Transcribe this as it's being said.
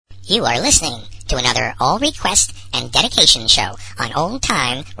You are listening to another All Request and Dedication show on Old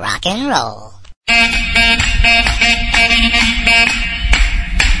Time Rock and Roll.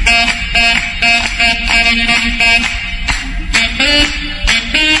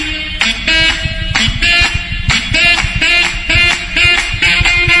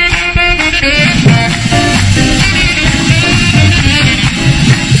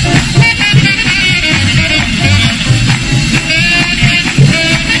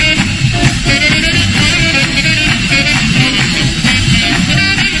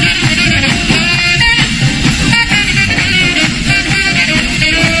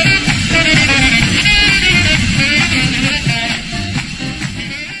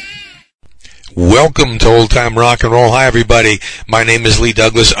 Welcome to Old Time Rock and Roll. Hi, everybody. My name is Lee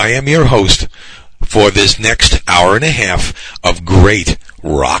Douglas. I am your host for this next hour and a half of great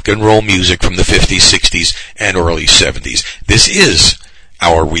rock and roll music from the 50s, 60s, and early 70s. This is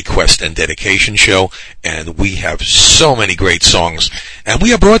our Request and Dedication show, and we have so many great songs. And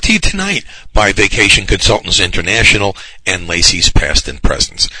we are brought to you tonight by Vacation Consultants International and Lacey's Past and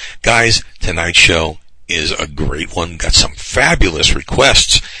Presents. Guys, tonight's show is a great one. Got some fabulous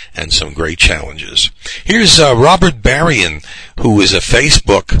requests and some great challenges. Here's Robert Barrion, who is a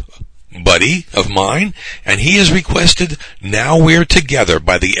Facebook buddy of mine, and he has requested Now We're Together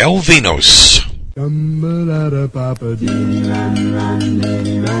by the El Vinos. I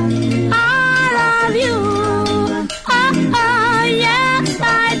love you, oh, yes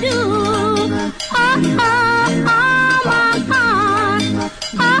I do, oh,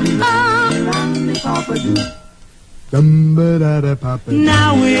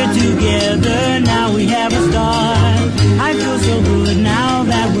 Now we're together, now we have a start. I feel so good now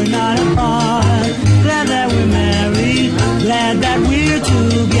that we're not apart. Glad that we're married, glad that we're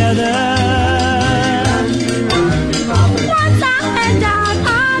together. Once I had down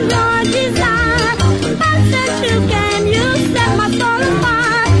on your desire, I said you can, you set my soul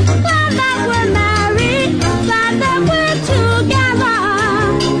apart. Glad that we're married, glad that we're together.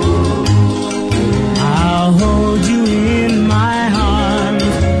 I'll hold you in my arms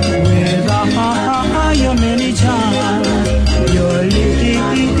with all your many charms. Your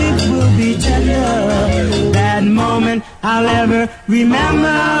lips will be tender. That moment I'll ever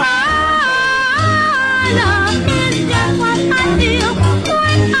remember. Love is just what I feel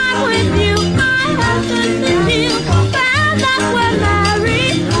when I'm with you. I have to feel glad that we're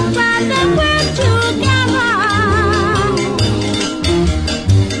married, glad that we're together.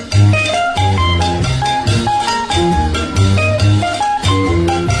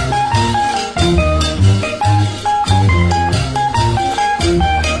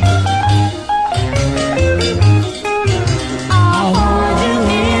 I'll hold you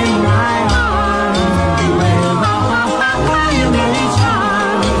in my arms with all your many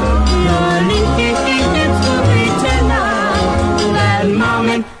charms. Your lips will be tender. That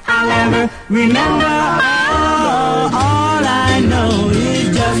moment I'll ever remember. Oh, all I know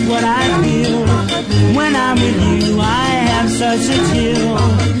is just what I feel. When I'm with you, I have such a chill.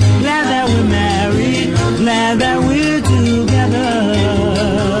 Glad that we're married, glad that we're together.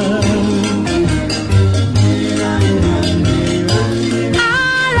 I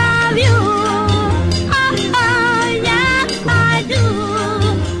love you, oh, yes I do,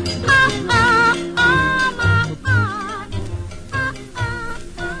 oh, my heart.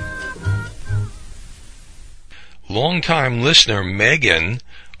 Longtime listener Megan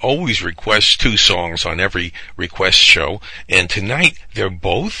always requests two songs on every request show, and tonight they're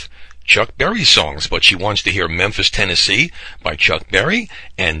both Chuck Berry songs, but she wants to hear Memphis, Tennessee by Chuck Berry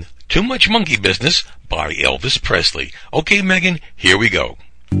and Too Much Monkey Business by Elvis Presley. Okay, Megan, here we go.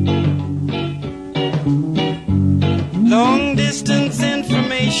 Long distance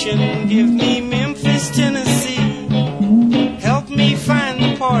information, give me Memphis, Tennessee. Help me find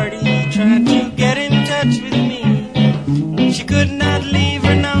the party, tried to get in touch with me. She could not leave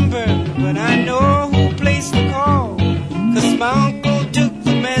her number, but I know who placed the call. 'Cause my uncle took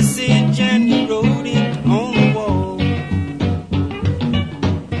the message and he wrote it on the wall.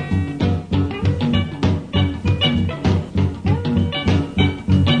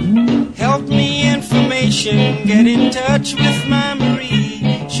 Help me information, get in touch with my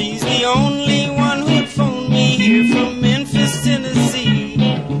Marie. She's the only one who'd phone me here from Memphis, Tennessee.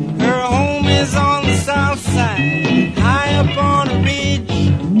 Her home is on the south side, high up on a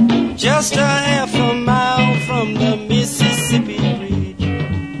ridge, just a half a mile from the Mississippi Bridge.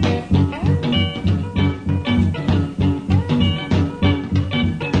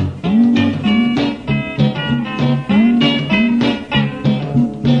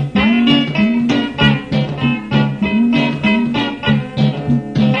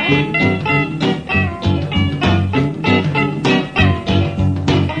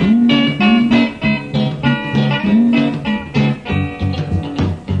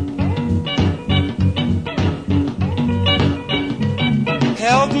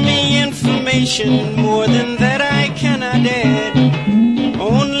 held me information more than that I cannot add.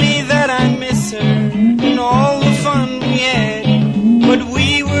 Only that I miss her and all the fun we had. But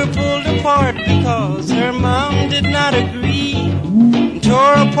we were pulled apart because her mom did not agree and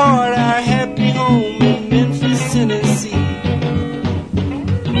tore apart our happy home in Memphis, Tennessee.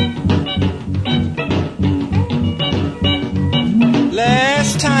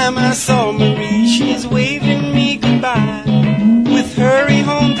 Last time I saw Marie, she's waving me goodbye, with hurry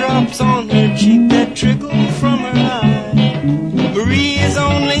home drops on her cheek that trickle from her eye. Marie is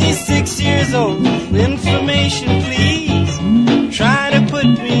only 6 years old. Information, please. Try to put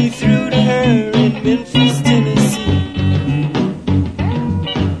me through to her in Memphis, Tennessee.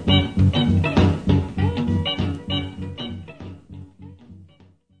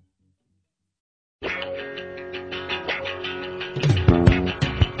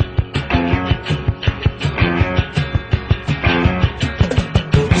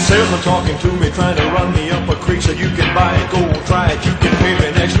 Salesman talking to me, trying to run me up a creek so you can buy it, go try it, you can pay me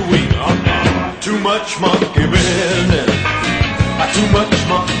next week. Too much monkey business. Too much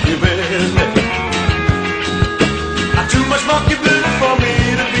monkey business. Too much monkey business for me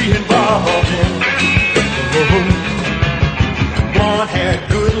to be involved in. Blonde hair,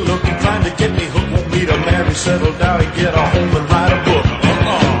 good looking, trying to get me hooked, want me to marry, settle down, and get a home and write a book.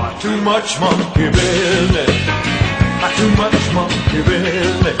 Too much monkey business. Too much monkey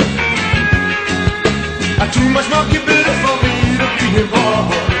business. Too much monkey business for me to be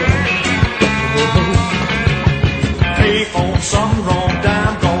involved in. Payphone, something wrong,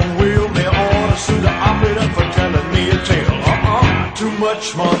 dime gone, will me order, sue the operator for telling me a tale. Too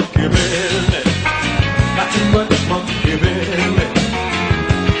much monkey business. Too much monkey business.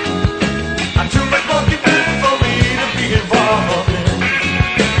 Too much monkey business for me to be involved in.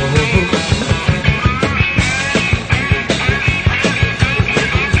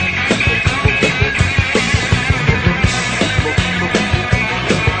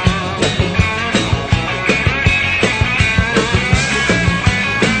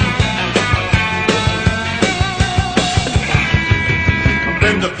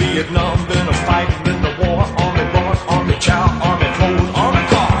 Vietnam, been a fight, been the war, army boss, army chow, army clothes, army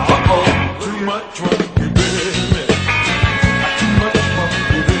car. Too much monkey business. Too much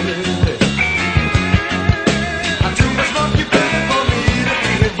monkey business. Too much monkey business for me to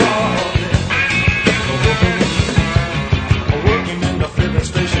be involved in. Working in the filling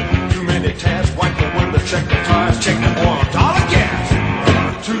station, too many tasks, wipe the window, check the tires, check the oil, dollar gas.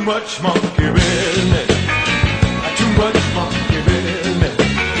 Too much monkey business. Too much monkey business.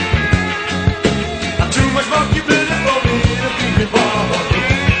 Too much monkey business for me to be involved in.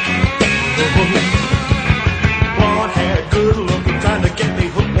 Blonde hair, good looking, trying to get me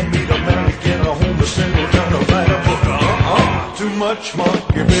hooked, want me to marry, get a home, to settle down, to write a book. Too much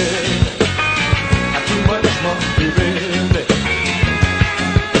monkey business. Too much monkey business.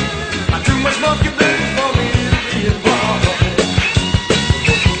 Too much monkey business for me to be involved in.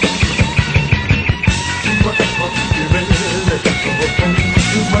 Too much monkey business.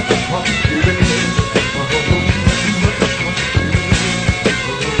 Too much monkey business.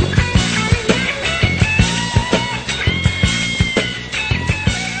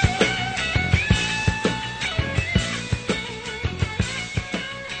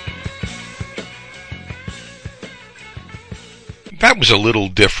 That was a little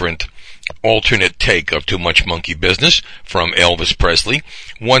different alternate take of Too Much Monkey Business from Elvis Presley.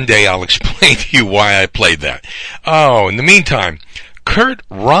 One day I'll explain to you why I played that. Oh, in the meantime, Kurt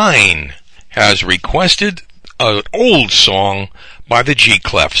Ryan has requested an old song by the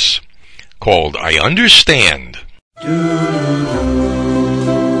G-Clefs called I Understand.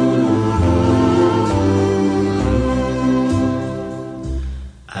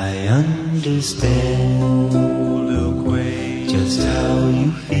 I understand just how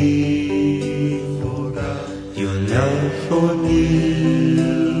you feel, your love for me.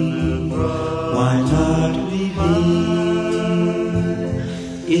 Why not reveal?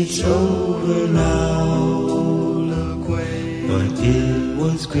 It's over now, but it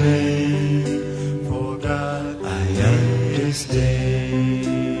was great. I understand.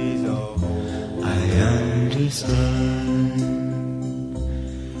 I understand.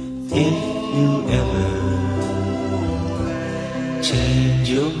 If you ever change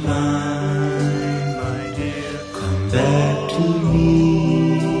your mind, my dear, come back to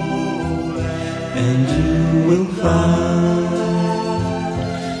me, and you will find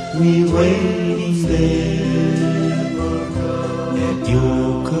me waiting there at your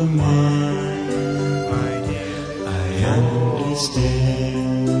command, my dear. I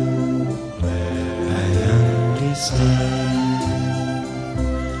understand. I understand.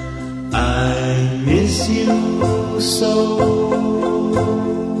 miss you so.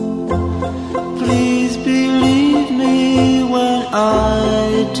 Please believe me when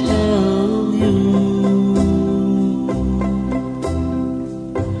I tell you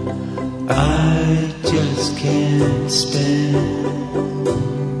I just can't stand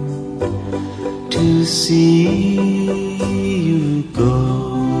to see you go.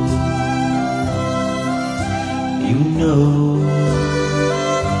 You know,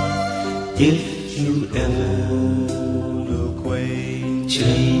 if you ever look away,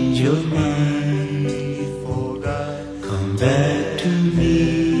 change your mind, come back to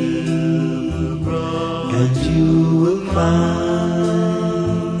me, and you will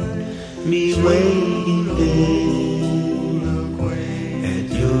find me waiting there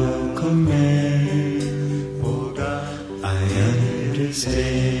at your command. I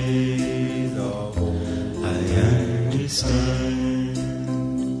understand, I understand.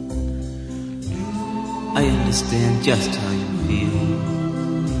 I understand just how you feel.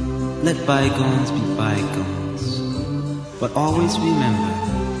 Let bygones be bygones. But always remember,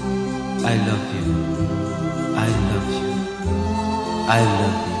 I love you. I love you. I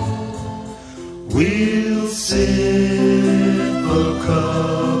love you. We'll sip a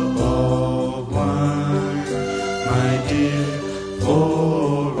cup of wine, my dear,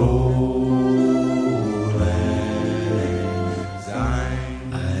 for old lang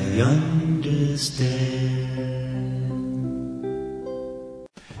syne. I understand.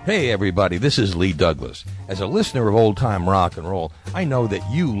 Hey everybody, this is Lee Douglas. As a listener of old-time rock and roll, I know that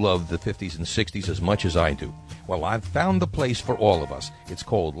you love the 50s and 60s as much as I do. Well, I've found the place for all of us. It's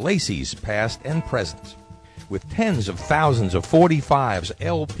called Lacey's Past and Present. With tens of thousands of 45s,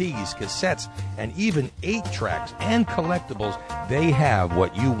 LPs, cassettes, and even 8-tracks and collectibles, they have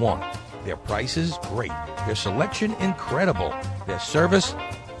what you want. Their prices, great. Their selection, incredible. Their service,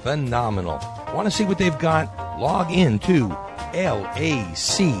 phenomenal. Want to see what they've got? Log in to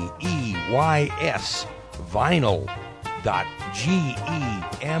LACEYS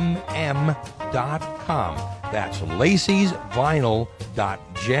vinyl.gemm.com. That's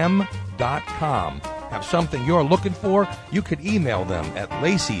Lacey'sVinyl.gem.com. Have something you're looking for? You could email them at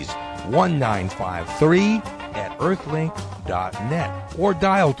Lacey's1953@earthlink.net or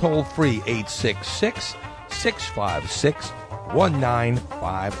dial toll-free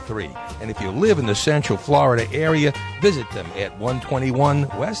 866-656-1953. And if you live in the Central Florida area, visit them at 121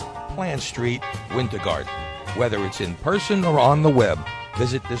 West Plant Street, Winter Garden. Whether it's in person or on the web,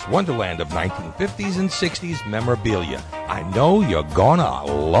 visit this wonderland of 1950s and 60s memorabilia. I know you're gonna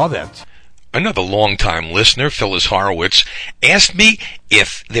love it. Another longtime listener, Phyllis Horowitz, asked me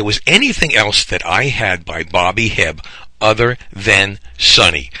if there was anything else that I had by Bobby Hebb other than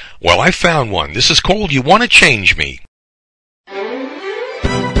Sonny. Well, I found one. This is called You Wanna Change Me.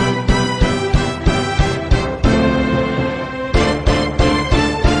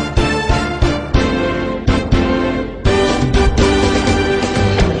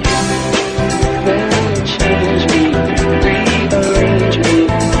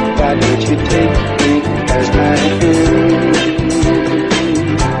 You take me as I am.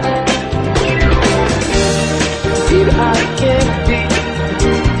 Baby, I can't be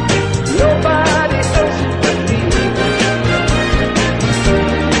nobody else but me.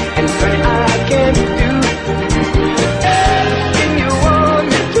 And when I can't do everything you want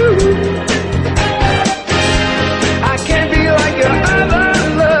me to, I can't be like your other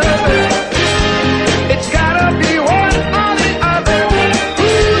lover. It's gotta be one or the other.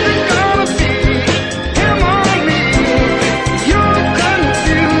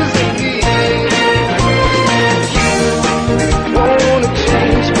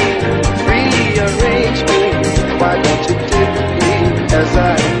 Why don't you take me as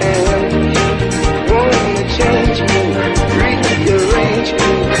I am? Wanna change me, rearrange me.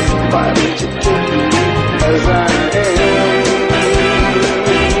 Why don't you take me as I am?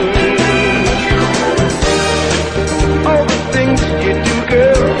 All the things you do,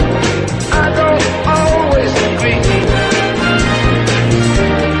 girl, I don't always agree.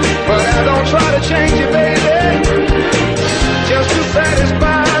 But I don't try to change you, baby, just to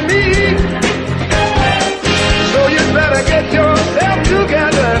satisfy me. So you better get yourself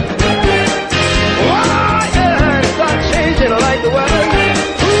together.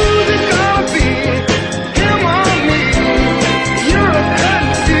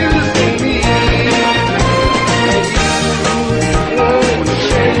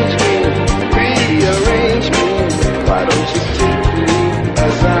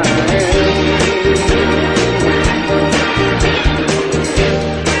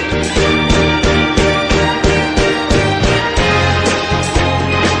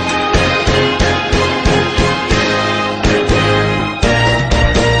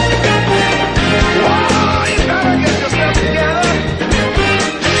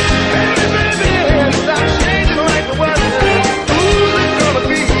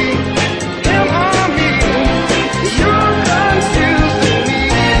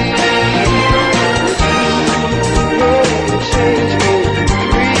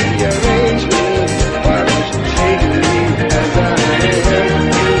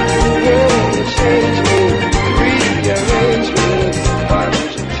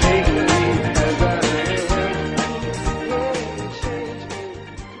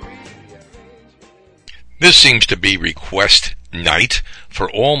 seems to be request night for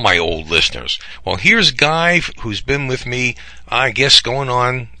all my old listeners. Well, here's Guy, who's been with me, I guess, going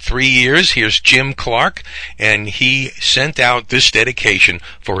on 3 years. Here's Jim Clark, and he sent out this dedication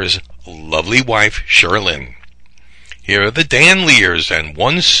for his lovely wife, Sherlyn. Here are the Dan Lears and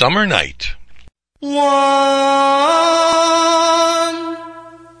One Summer Night. One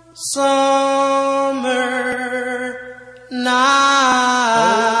summer night,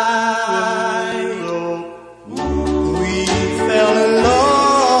 we fell in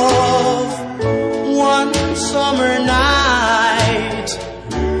love. One summer night,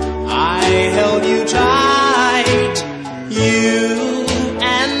 I held you tight, you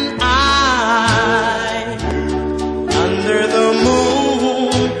and I, under the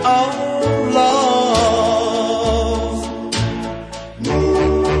moon of love.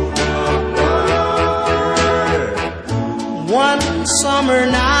 One summer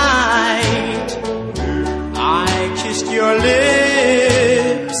night, I kissed your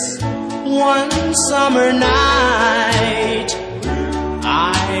lips. One summer night,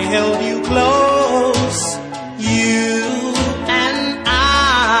 I held you close, you and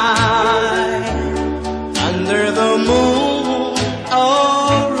I, under the moon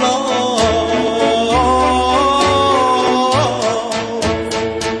of love.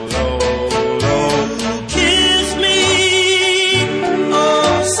 You kissed me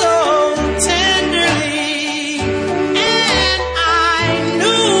oh so tenderly, and I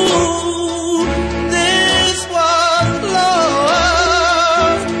knew this was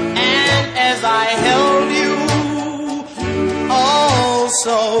love. And as I held you all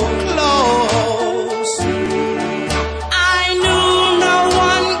so close, I knew no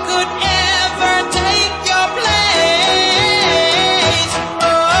one could ever take your place.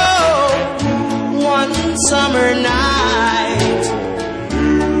 Oh, one summer night,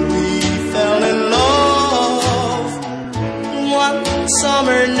 we fell in love. One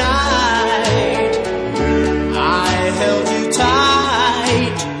summer night, I held you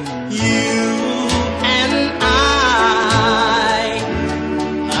tight, you and I,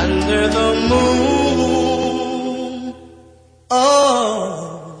 under the moon of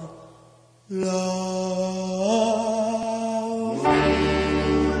love.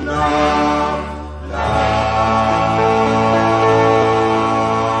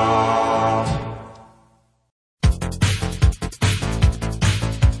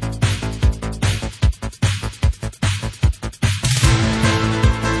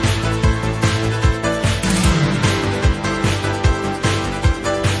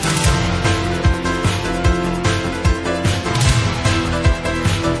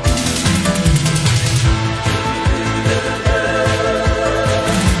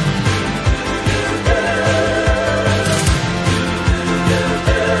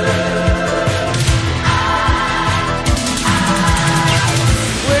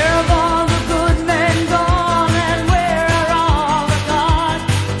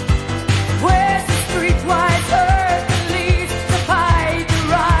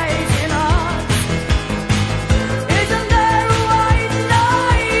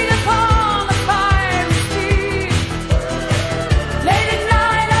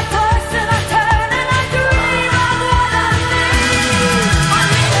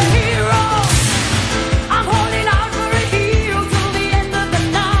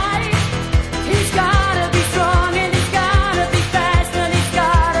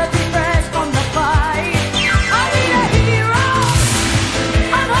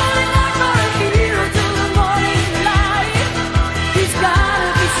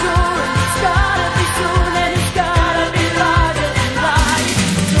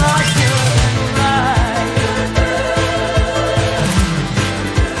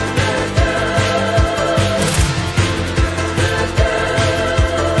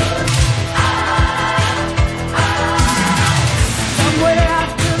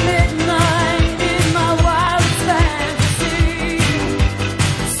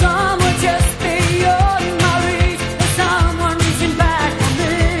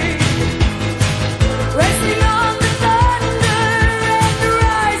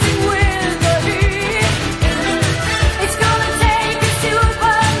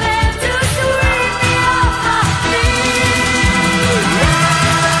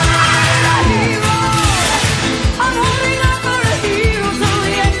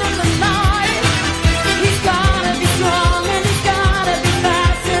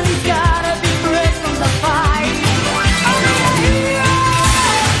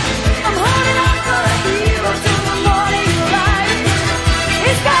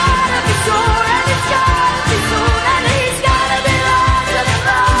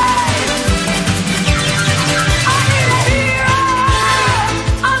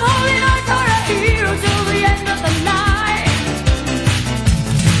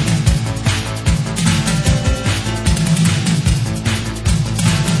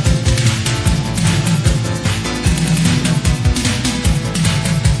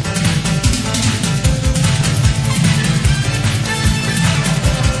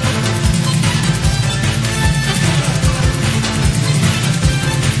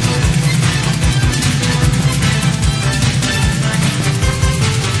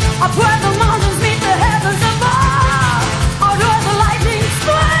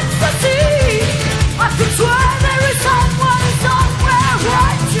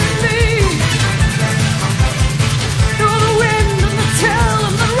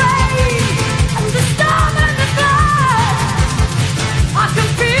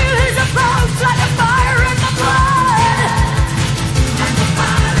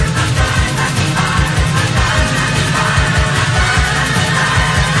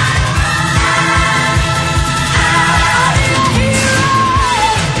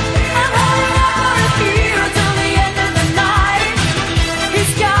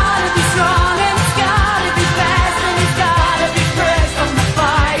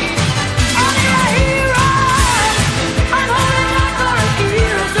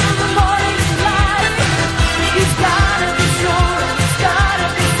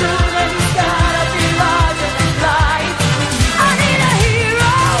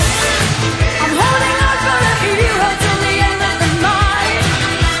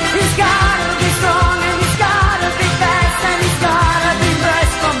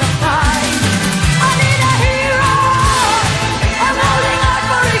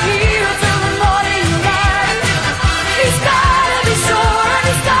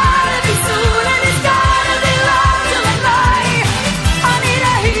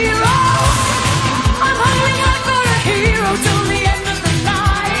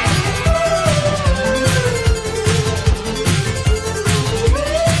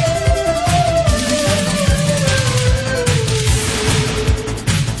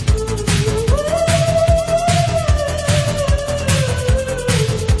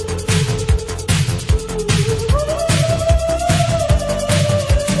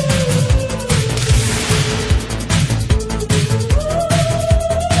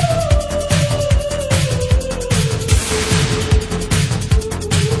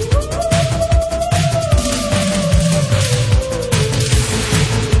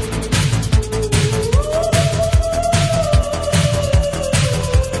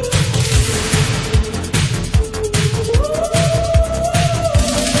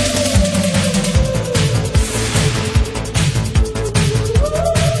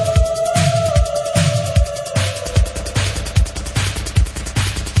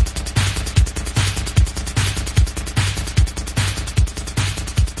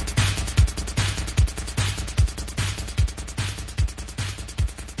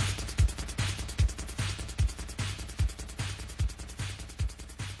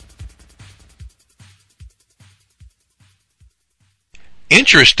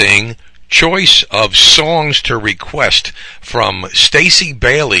 interesting choice of songs to request from Stacy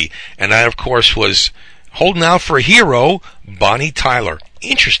Bailey, and that, of course, was Holding Out for a Hero, Bonnie Tyler.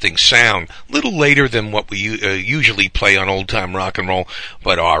 Interesting sound. A little later than what we usually play on Old Time Rock and Roll,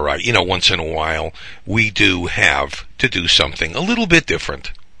 but all right, once in a while, we do have to do something a little bit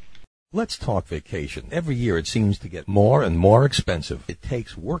different. Let's talk vacation. Every year it seems to get more and more expensive. It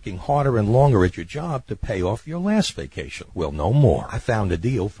takes working harder and longer at your job to pay off your last vacation. Well, no more. I found a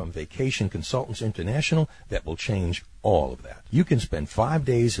deal from Vacation Consultants International that will change all of that. You can spend 5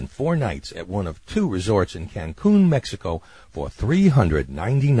 days and 4 nights at one of 2 resorts in Cancun, Mexico for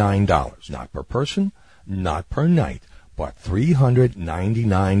 $399. Not per person, not per night, but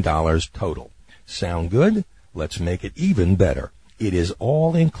 $399 total. Sound good? Let's make it even better. It is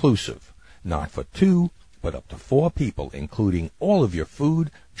all inclusive, not for 2, but up to 4 people, including all of your food,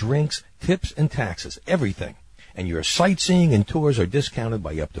 drinks, tips, and taxes, everything. And your sightseeing and tours are discounted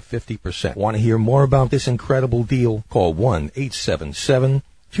by up to 50%. Want to hear more about this incredible deal? Call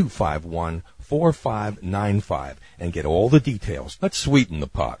 1-877-251-4595 and get all the details. Let's sweeten the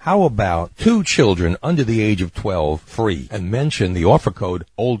pot. How about 2 children under the age of 12 free? And mention the offer code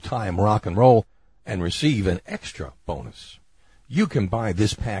Old Time Rock and Roll and receive an extra bonus. You can buy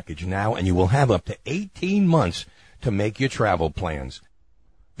this package now, and you will have up to 18 months to make your travel plans.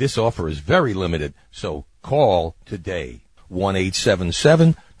 This offer is very limited, so call today.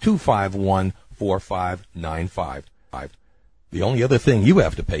 1-877-251-4595. The only other thing you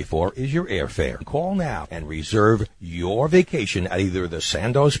have to pay for is your airfare. Call now and reserve your vacation at either the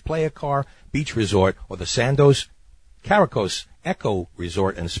Sandos Playa Car Beach Resort or the Sandos Caracos Echo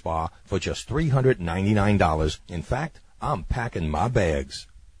Resort and Spa for just $399. In fact, I'm packing my bags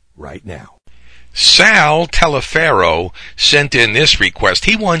right now. Sal Telefero sent in this request.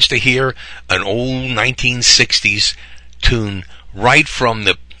 He wants to hear an old 1960s tune right from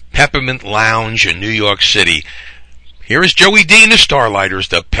the Peppermint Lounge in New York City. Here is Joey D and the Starlighters,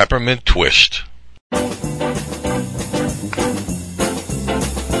 the Peppermint Twist. Well,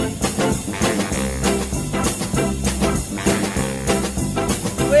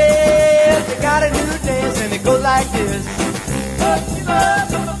 they got a new dance and it goes like this.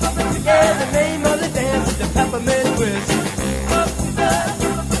 Yeah, the name of the dance is the Peppermint Twist.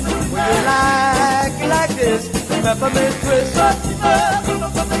 When you like it like this, the Peppermint Twist. Round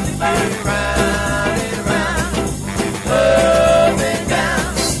and round, up and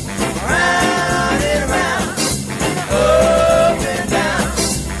down, round and round, up and down,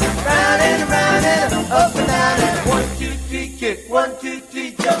 round and round and up and down, and 1, 2, 3, kick, 1, 2,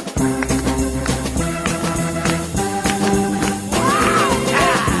 3, jump.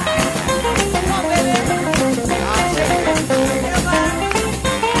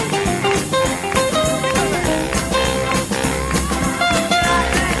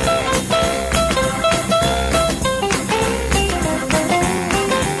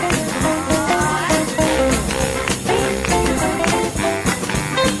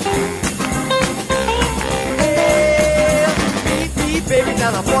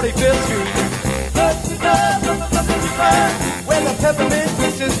 Down on 45th Street, when the Peppermint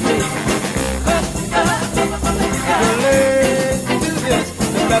Twist is free. You learn to do this,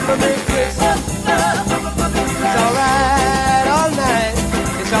 the Peppermint Twist. It's alright all night,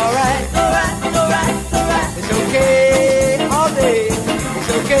 it's alright, it's okay all day, it's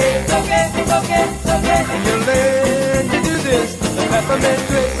okay, and you learn to do this, the Peppermint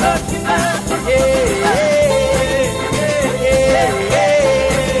Twist.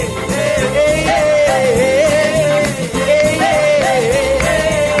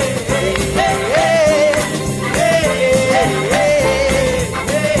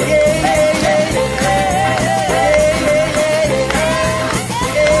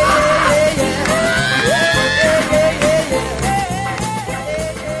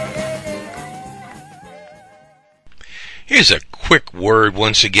 Here's a quick word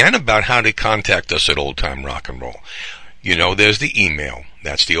once again about how to contact us at Old Time Rock and Roll. You know, there's the email.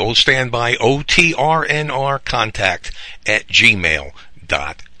 That's the old standby, OTRNR contact at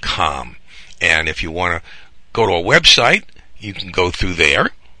gmail.com. And if you want to go to our website, you can go through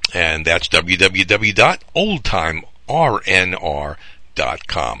there, and that's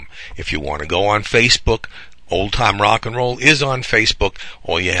www.oldtimernr.com. If you want to go on Facebook, Old Time Rock and Roll is on Facebook.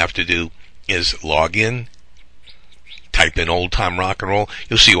 All you have to do is log in, type in Old Time Rock and Roll.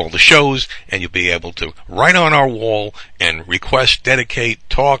 You'll see all the shows, and you'll be able to write on our wall and request, dedicate,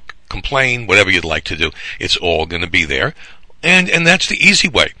 talk, complain, whatever you'd like to do. It's all going to be there. And that's the easy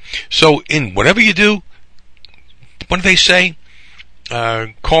way. So in whatever you do, what do they say?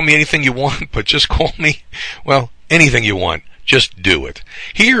 Call me anything you want, but just call me, well, anything you want. Just do it.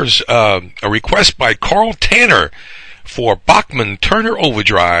 Here's a request by Carl Tanner for Bachman Turner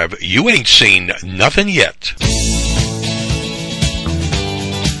Overdrive, You Ain't Seen Nothing Yet.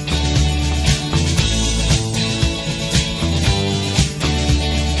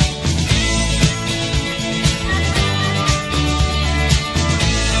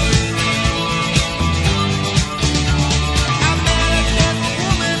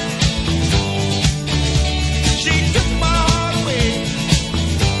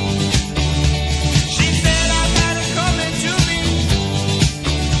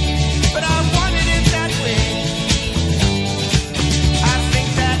 But I wanted it that way.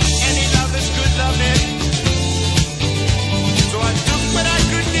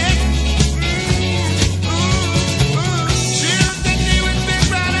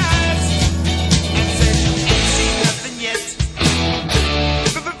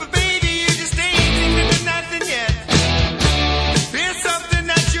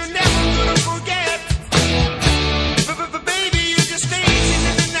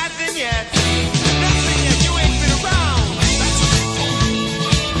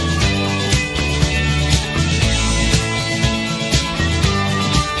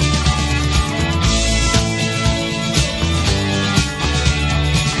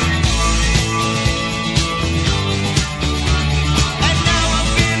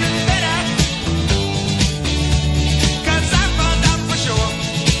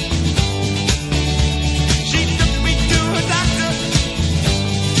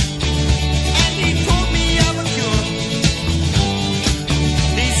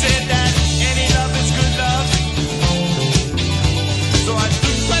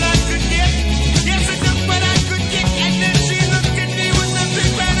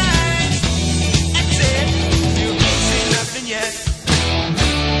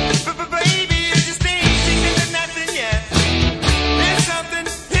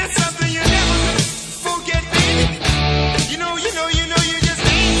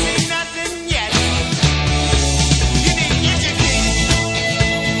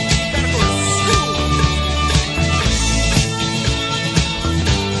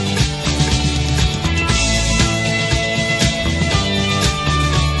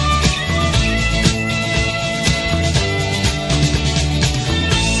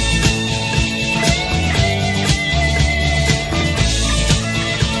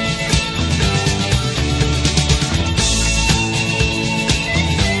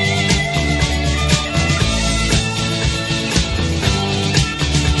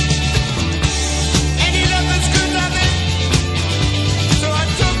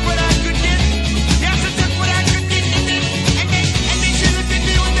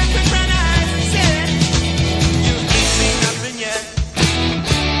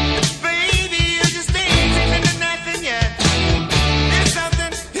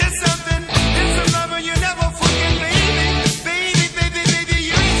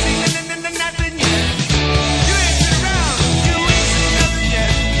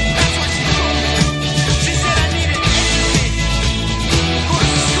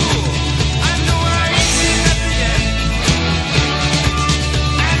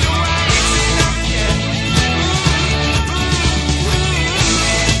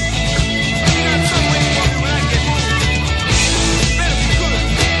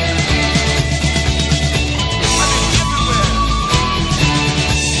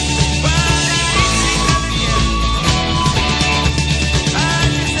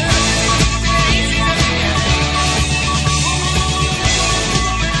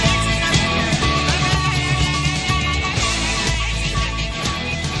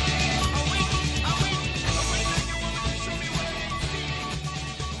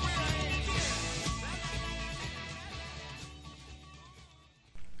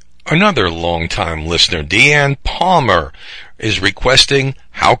 Another longtime listener, Deanne Palmer, is requesting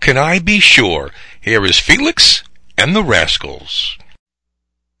How Can I Be Sure? Here is Felix and the Rascals.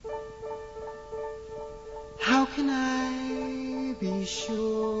 How can I be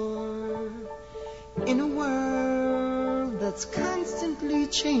sure in a world that's constantly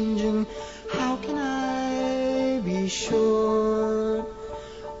changing? How can I be sure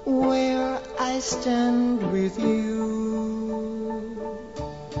where I stand with you?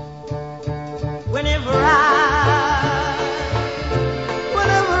 Whenever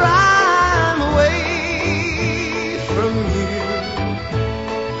I'm away from you,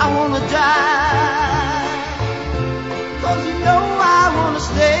 I wanna die, 'cause you know I wanna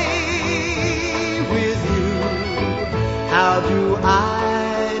stay with you. How do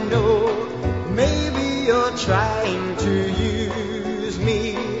I know? Maybe you're trying to use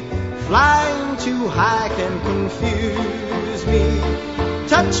me. Flying too high can confuse squeeze me,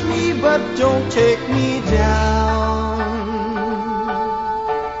 touch me, but don't take me down.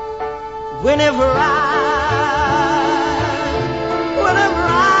 Whenever I'm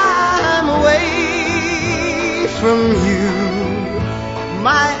away from you,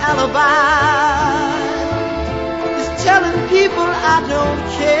 my alibi is telling people I don't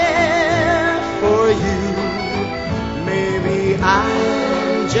care for you. Maybe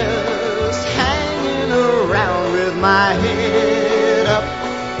I'm just hanging around with my head up,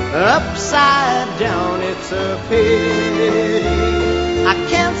 upside down. It's a pity I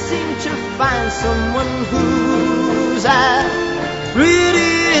can't seem to find someone who's as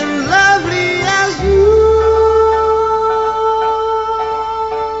pretty and lovely as you.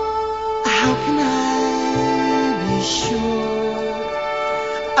 How can I be sure?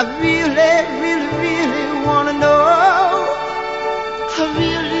 I really, really, really wanna know. I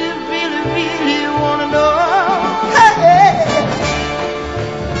really, really, really wanna know. Hey.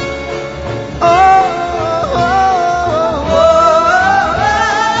 Oh, oh, oh,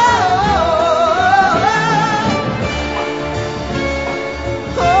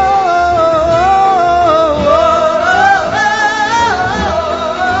 oh,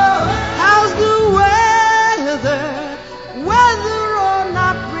 how's the weather? Whether or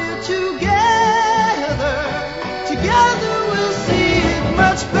not we're together, together we'll see it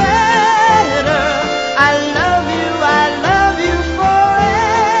much better. I love you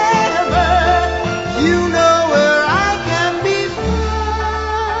forever. You know where I can be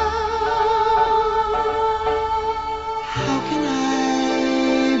found. How can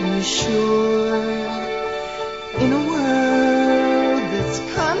I be sure in a world that's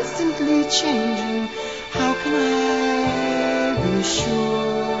constantly changing? How can I be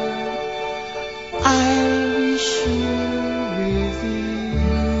sure I'll be sure with you?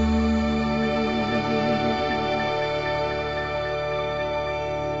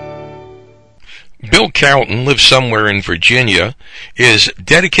 Bill Carlton lives somewhere in Virginia, is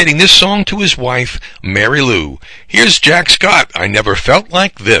dedicating this song to his wife, Mary Lou. Here's Jack Scott, I Never Felt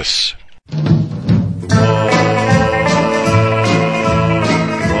Like This.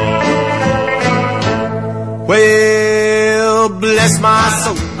 Well, bless my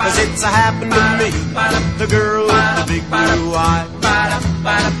soul, 'cause it's a happened to me. The girl with the big blue eye.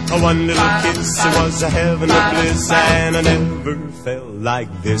 A one little kiss, it was a heaven of bliss, and I never felt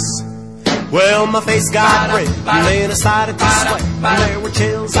like this. Well, my face got red, and then I started to sweat, and there were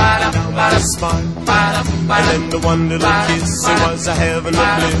chills all down my spine. And then the one little kiss, it was a heaven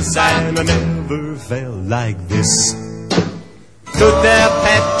of bliss, and I never felt like this. Stood there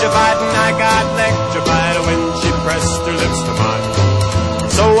petrified, and I got electrified when she pressed her lips to mine.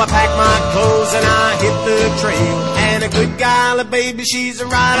 So I packed my clothes and I hit the trail, and a good golly baby, she's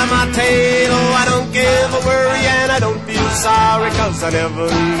right on my tail. Oh, I don't give a worry and I don't feel sorry, 'cause I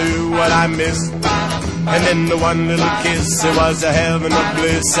never knew what I missed. And then the one little kiss, it was a heaven of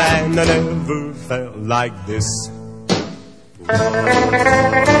bliss, and I never felt like this.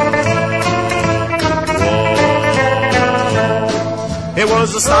 It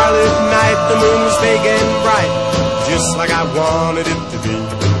was a starlit night, the moon was big and bright, just like I wanted it to be.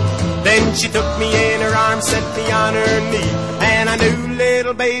 Then she took me in her arms, set me on her knee, and I knew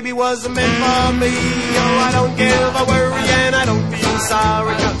little baby wasn't meant for me. Oh, I don't give a worry and I don't feel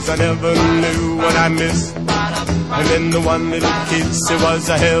sorry, 'cause I never knew what I missed. And then the one little kiss, it was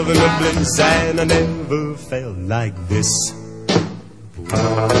a heaven of bliss, and I never felt like this.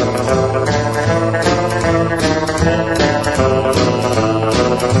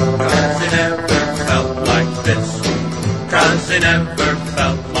 Cause it never felt like this. Cause it never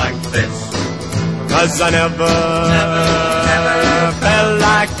felt like this. Cause I never felt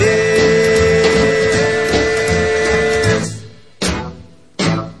like this.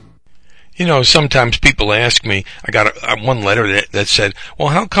 You know, sometimes people ask me, I got one letter that said, well,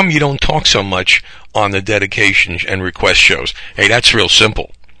 how come you don't talk so much on the dedication and request shows? Hey, that's real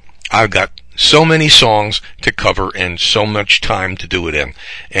simple. I've got so many songs to cover and so much time to do it in.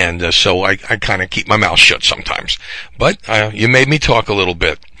 And so I kind of keep my mouth shut sometimes. But you made me talk a little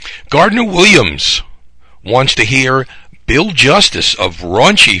bit. Gardner Williams wants to hear Bill Justice of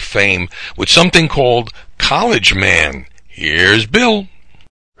raunchy fame with something called College Man. Here's Bill.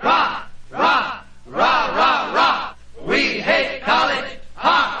 Rah, rah, rah, rah, rah. We hate college.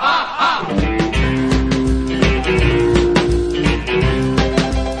 Ha, ha, ha.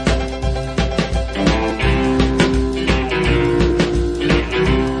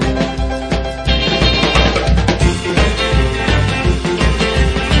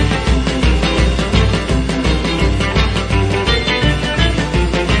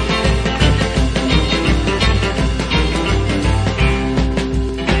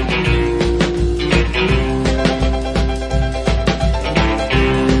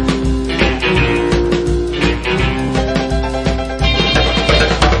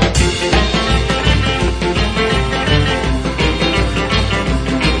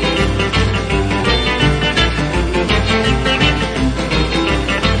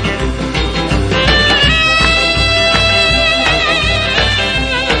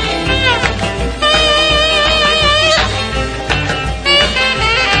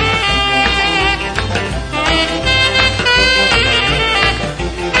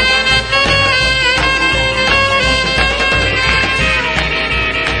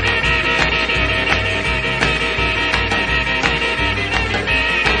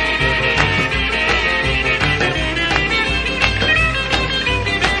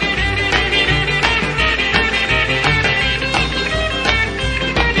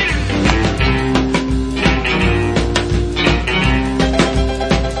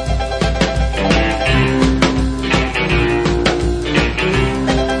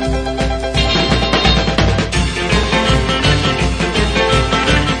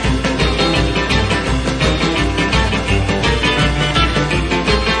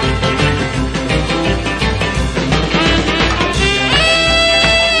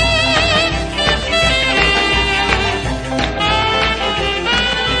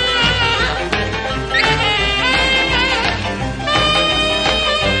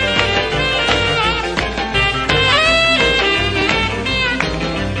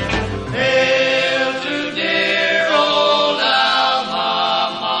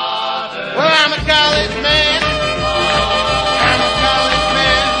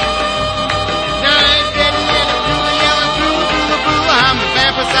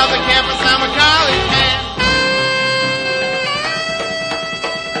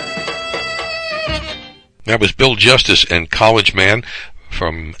 That was Bill Justice and College Man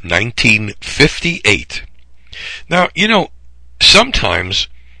from 1958. Now, you know, sometimes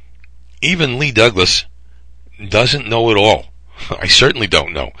even Lee Douglas doesn't know it all. I certainly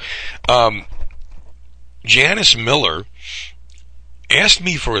don't know. Janice Miller asked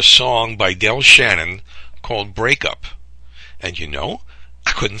me for a song by Del Shannon called Breakup. And you know,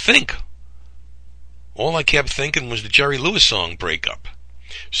 I couldn't think. All I kept thinking was the Jerry Lewis song Breakup.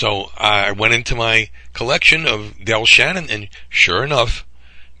 So I went into my collection of Del Shannon, and sure enough,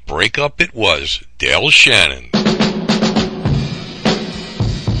 Breakup it was, Del Shannon.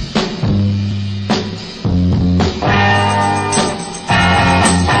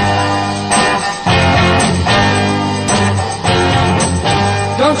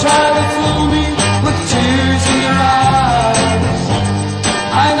 Don't try to fool me with tears in your eyes.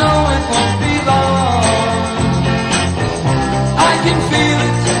 I know it won't be long. I can feel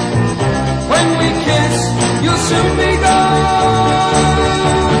it when we kiss. You'll soon be gone.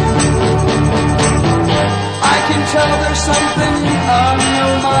 I can tell there's something on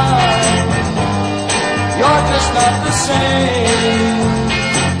your mind. You're just not the same.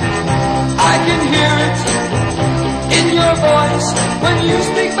 I can hear it in your voice when you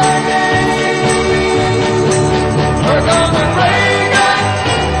speak my name. We're gonna break up,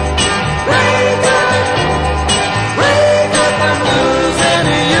 break up, break up. I'm losing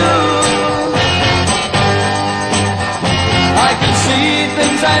you. I can see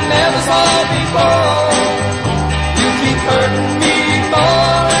things I never saw before. You keep hurting me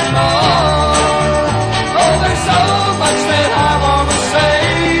more and more. Oh, there's so much that I wanna say,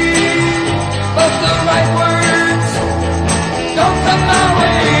 but the right words don't come my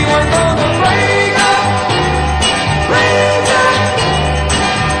way. We're gonna break up, break up,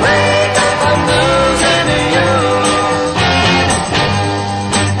 break up. I'm losing you.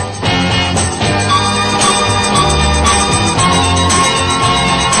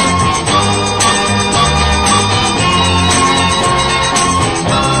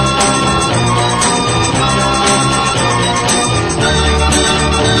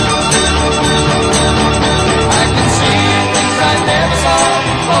 I can see things I never saw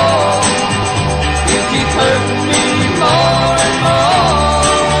before. You keep hurting me more and more.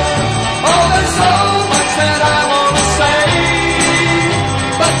 Oh, there's so much that I wanna say,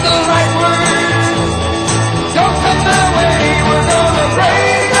 but the right words don't come my way. We're gonna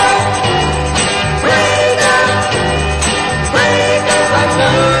break up, break up, break up. I'm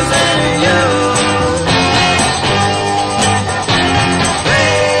losing you.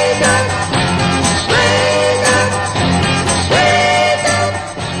 Break up, break up, break up,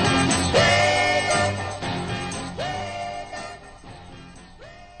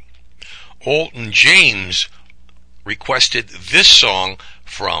 Alton James requested this song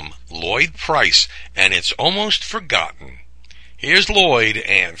from Lloyd Price, and it's almost forgotten. Here's Lloyd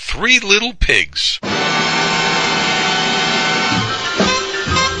and Three Little Pigs.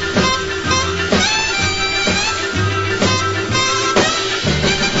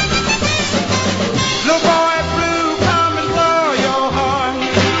 Little boy blue, come and blow your horn.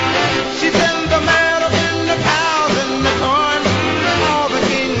 She's in the meadow, in the cows, in the corn. All the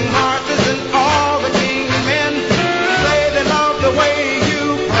king horses and all the king men say they love the way you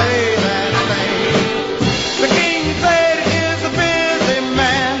play that thing. The king said he is a busy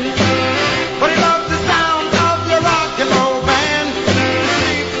man, but he loves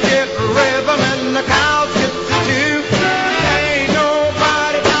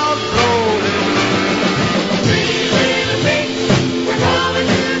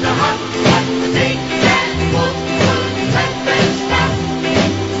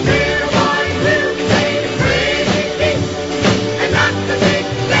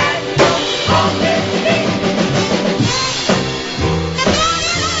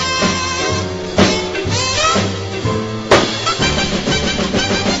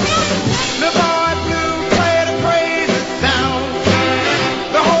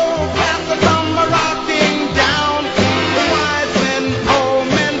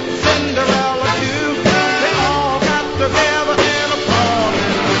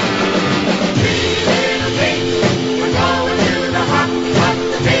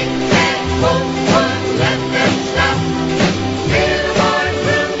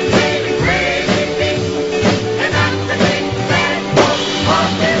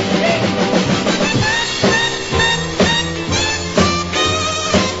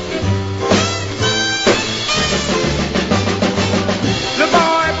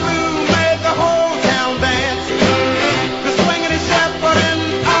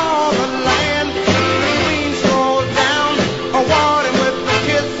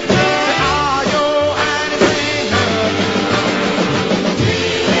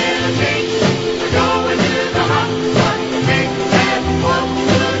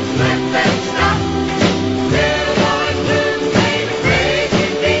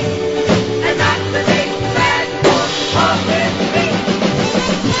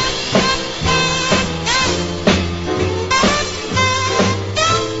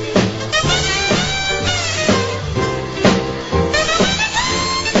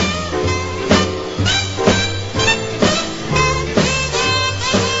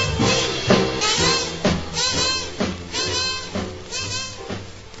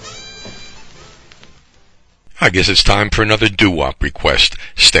I guess it's time for another doo-wop request.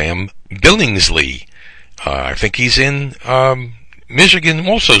 Stan Billingsley. I think he's in Michigan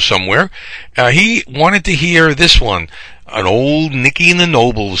also somewhere. He wanted to hear this one, an old Nicky and the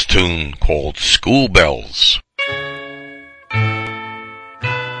Nobles tune called School Bells.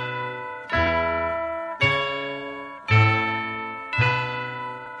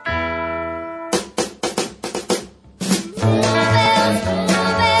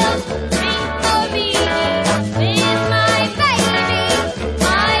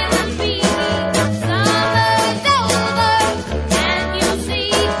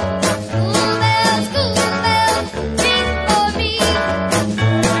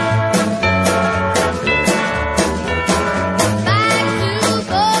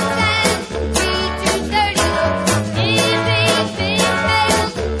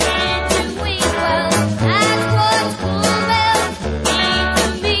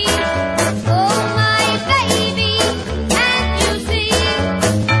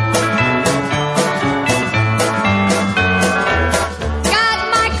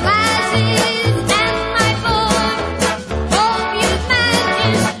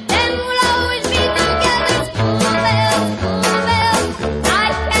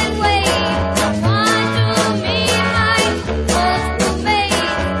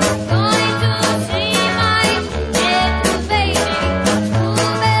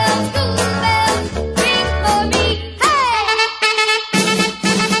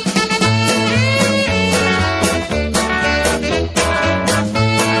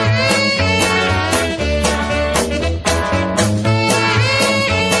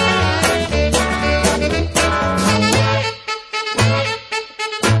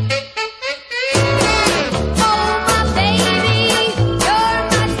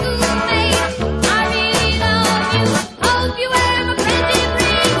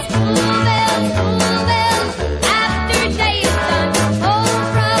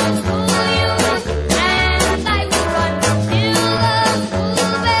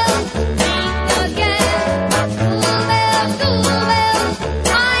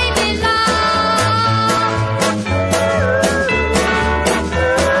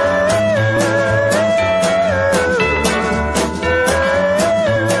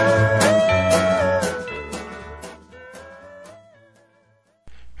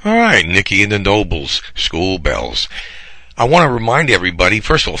 Nicky and the Nobles, School Bells. I want to remind everybody,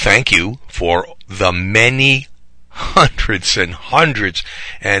 first of all, thank you for the many hundreds and hundreds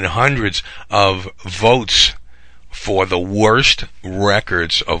and hundreds of votes for the worst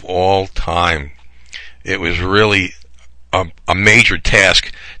records of all time. It was really a major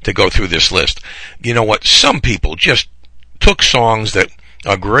task to go through this list. You know what? Some people just took songs that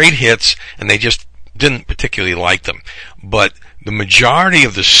are great hits and they just didn't particularly like them. But the majority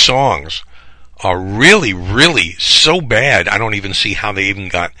of the songs are really, really so bad, I don't even see how they even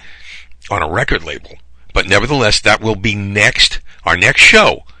got on a record label. But nevertheless, that will be our next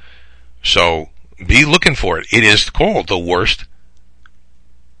show. So be looking for it. It is called The Worst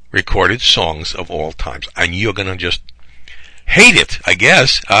Recorded Songs of All Times. And you're going to just hate it, I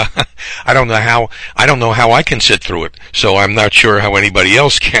guess. I don't know how I can sit through it. So I'm not sure how anybody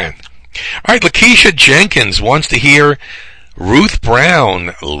else can. All right, Lakeisha Jenkins wants to hear Ruth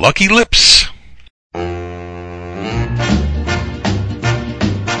Brown, Lucky Lips. When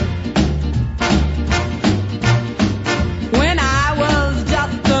I was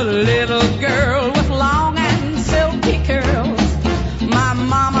just a little girl with long and silky curls, my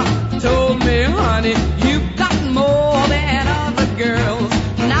mama told me, honey, you've got more than other girls.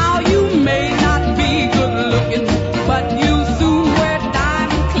 Now you may not be good looking, but you soon wear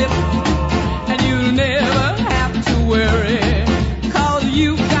diamond clips, and you'll never have to worry, 'cause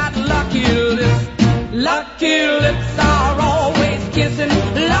you got lucky lips. Lucky lips are always kissing.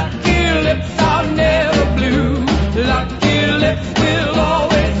 Lucky lips are never blue. Lucky lips will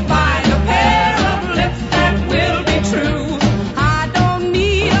always find a pair of lips that will be true. I don't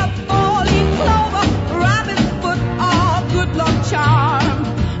need a four-leaf clover, rabbit's foot, or good luck charm.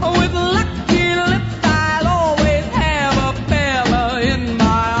 With lucky lips, I'll always have a fella in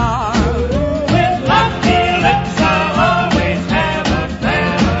my arms. With lucky lips, I'll always have a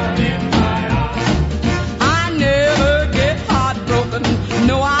fella in my arms. I never get heartbroken,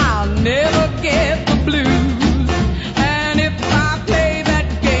 no, I'll never get the blues. And if I play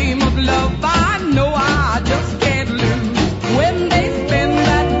that game of love, I know I just can't lose. When they spin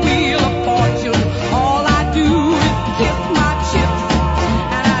that wheel of fortune, all I do is kiss my chips,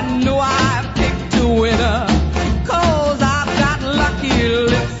 and I know I've picked a winner, 'cause I've got lucky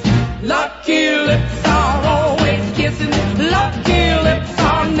lips. Lucky lips are always kissing. Lucky lips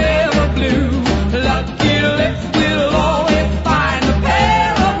are never blue. Lucky lips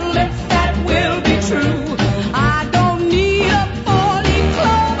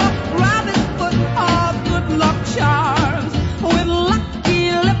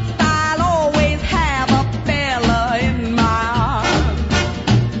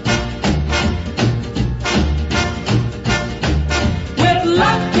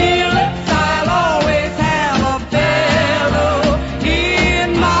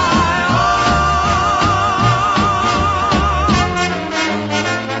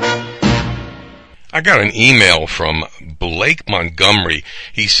I got an email from Blake Montgomery.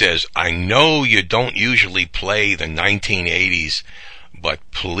 He says, I know you don't usually play the 1980s, but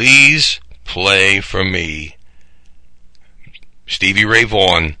please play for me Stevie Ray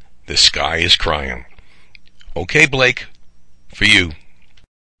Vaughan, The Sky is Crying. Okay, Blake, for you.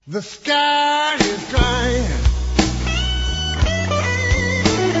 The sky is crying.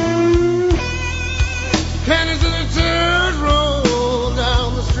 Cannons and the tears roll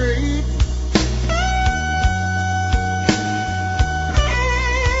down the street.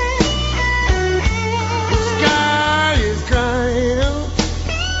 The sky is crying.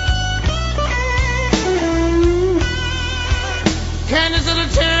 Cannons and the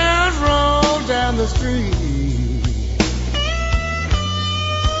tears roll down the street.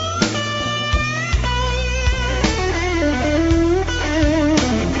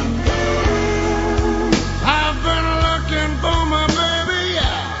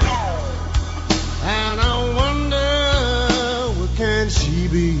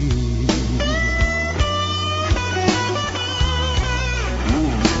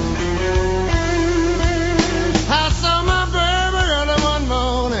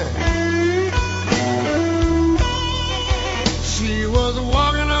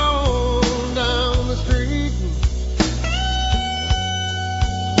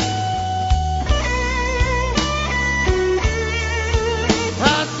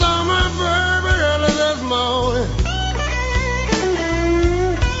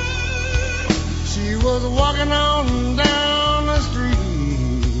 Walking on down the street.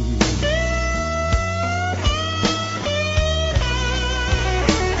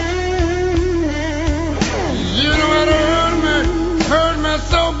 You know it hurt me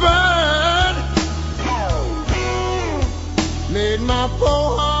so bad. Made my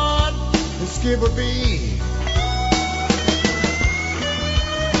poor heart skip a beat.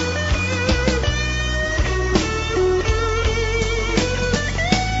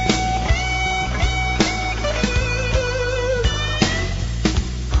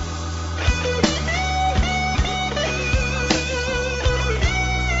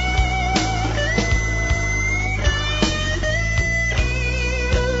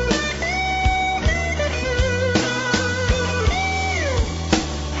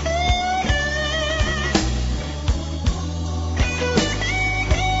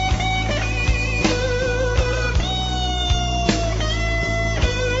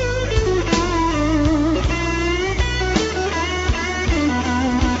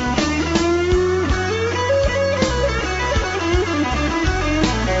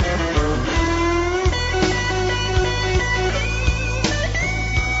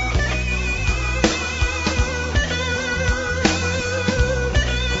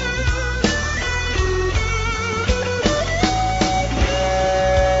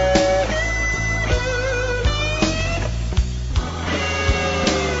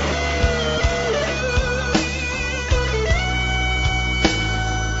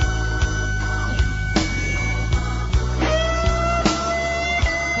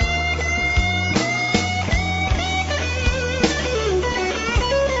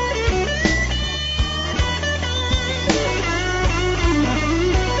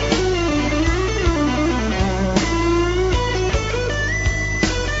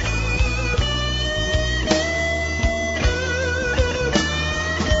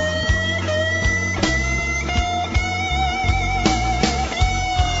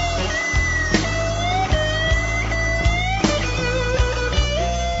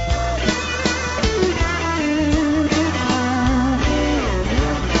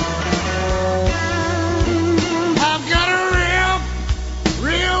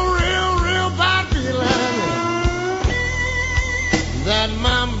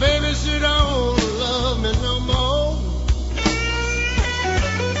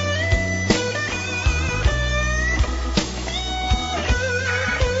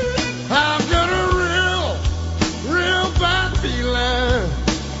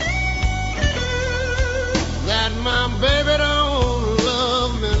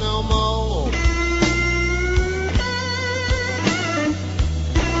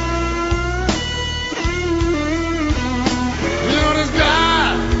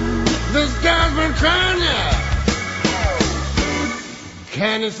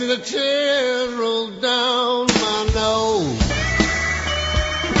 Can you see the tears roll down my nose?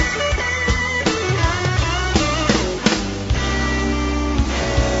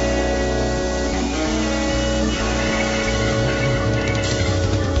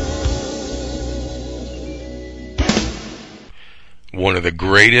 One of the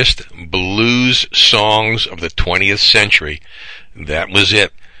greatest blues songs of the 20th century. That was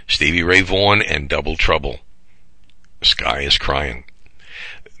it. Stevie Ray Vaughan and Double Trouble. The Sky is Crying.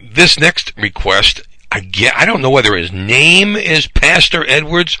 This next request, I don't know whether his name is Pastor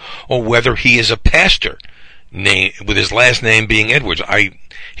Edwards or whether he is a pastor, with his last name being Edwards.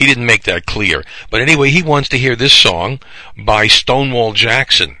 He didn't make that clear. But anyway, he wants to hear this song by Stonewall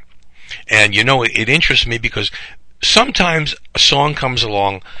Jackson. And you know, it interests me because sometimes a song comes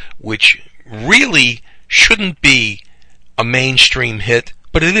along which really shouldn't be a mainstream hit,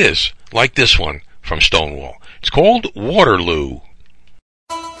 but it is, like this one from Stonewall. It's called Waterloo.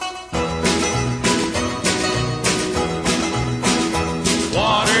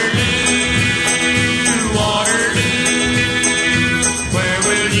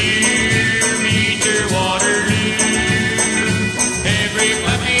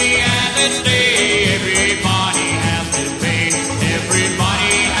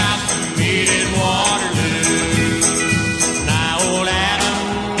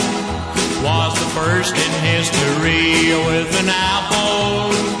 With an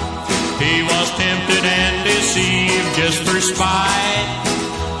apple, he was tempted and deceived just for spite.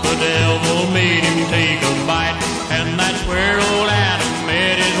 The devil made him take a bite, and that's where old Adam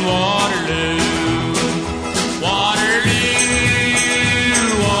met in Waterloo. Waterloo,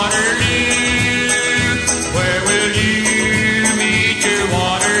 Waterloo, where will you meet your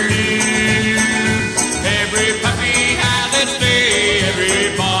Waterloo? Every puppy has its day,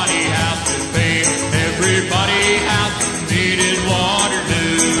 everybody has to pay, everybody has to meet in Waterloo.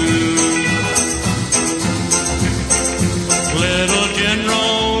 Little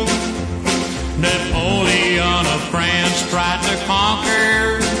General Napoleon of France tried to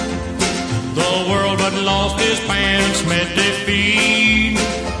conquer the world, but lost his pants, met defeat,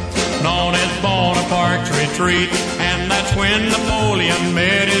 known as Bonaparte's retreat, and that's when Napoleon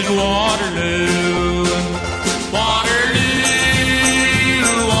met his Waterloo. Waterloo,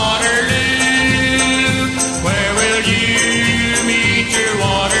 Waterloo, where will you meet your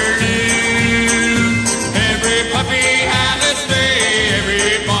Waterloo? Every puppy has its day,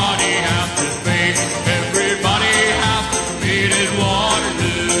 everybody has to pay, everybody has to meet at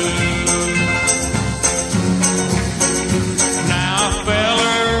Waterloo. Now a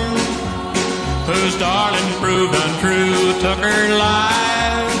feller whose darling proved untrue took her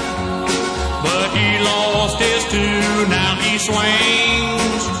life, but he lost his too. Now he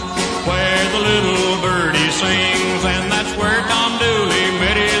swings where the little birdie sings, and that's where Tom Dooley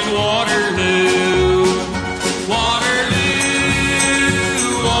met his Waterloo. Waterloo,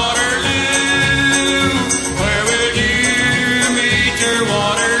 Waterloo, where will you meet your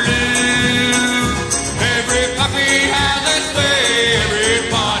Waterloo? Every puppy has its day,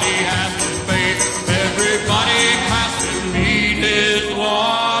 everybody has to pay, everybody has to meet his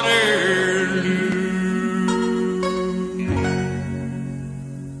Waterloo.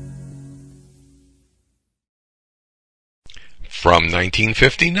 From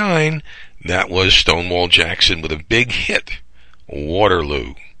 1959, that was Stonewall Jackson with a big hit,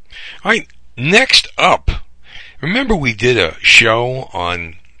 Waterloo. All right, next up, remember we did a show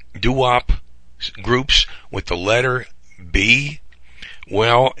on doo-wop groups with the letter B?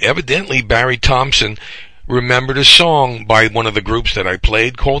 Well, evidently Barry Thompson remembered a song by one of the groups that I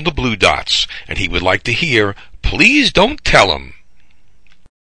played called the Blue Dots, and he would like to hear Please Don't Tell 'Em.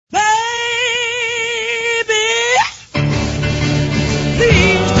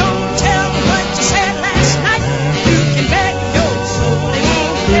 Please don't tell me what you said last night. You can bet your soul they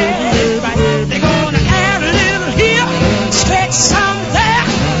won't get it right. They're gonna add a little here, stretch some there.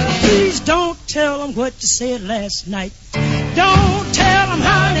 Please don't tell them what you said last night. Don't tell them,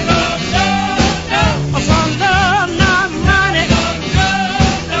 honey, for love, not money.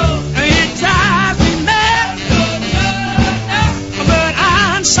 It drives me mad, but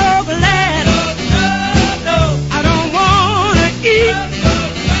I'm so glad. I don't wanna eat,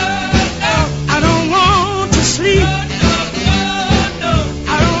 I don't want to sleep,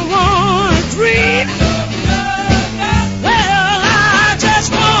 I don't wanna dream. Well, I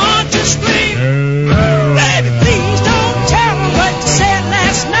just want to scream. Baby, please don't tell me what you said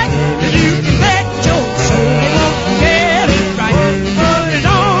last night. You can bet your soul they won't get it right. Put it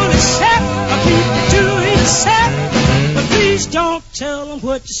on the set, or keep it to yourself. But please don't tell them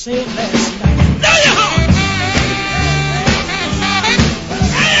what you said last night. No, you won't.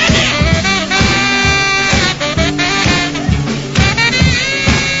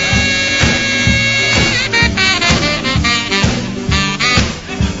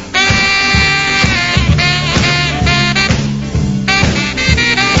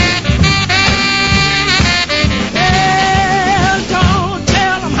 Well, don't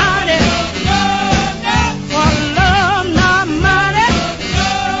tell them, honey, for love, not money.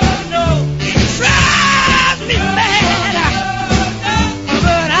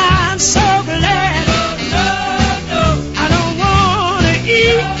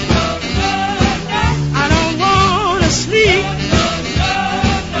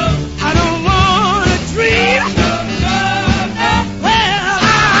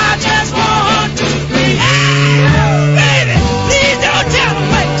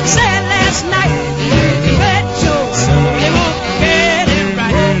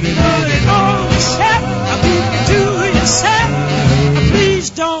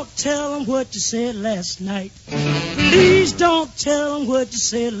 don't tell them what you said last night. Please don't tell them what you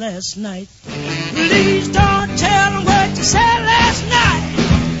said last night. Please don't tell them what you said last night.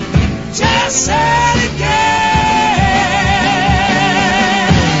 Just say it again.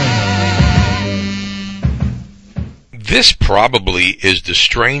 This probably is the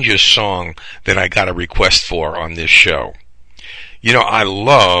strangest song that I got a request for on this show. You know, I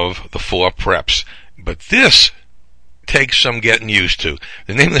love the Four Preps, but this takes some getting used to.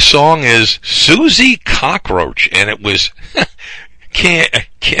 The name of the song is Susie Cockroach, and it was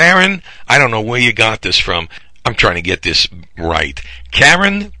Karen, I don't know where you got this from. I'm trying to get this right.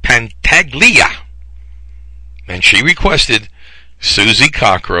 Karen Pantaglia. And she requested Susie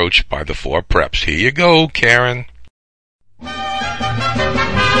Cockroach by the Four Preps. Here you go, Karen.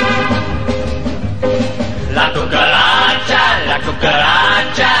 La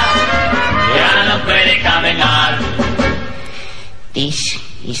cucaracha, ya no puede caminar. This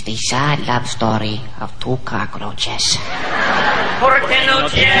is the sad love story of two cockroaches. Porque no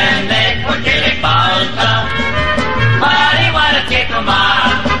tiene, porque le falta marihuana que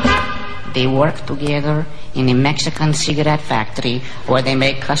tomar. They work together in a Mexican cigarette factory where they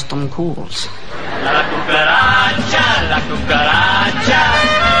make custom cools. La cucaracha,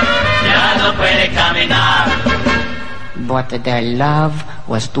 ya no puede caminar. But their love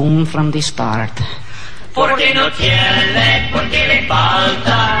was doomed from the start. Porque no tiene, porque le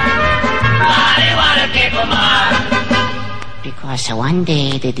falta marihuana que tomar. Because one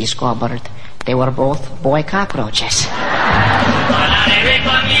day they discovered they were both boy cockroaches.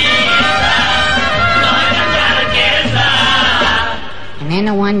 And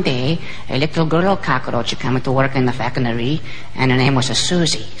then one day, a little girl cockroach came to work in the factory, and her name was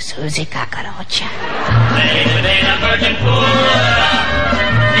Susie Cockroach.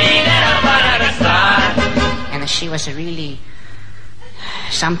 And she was really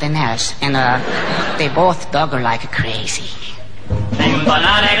something else, and they both dug her like crazy.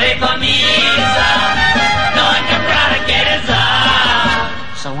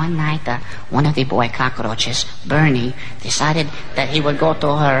 So one night, one of the boy cockroaches, Bernie, decided that he would go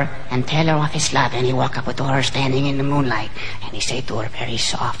to her and tell her of his love. And he walked up to her standing in the moonlight, and he said to her very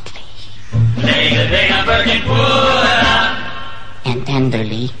softly and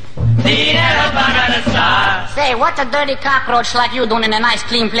tenderly, "Say, what's a dirty cockroach like you doing in a nice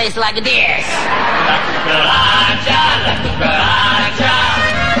clean place like this?"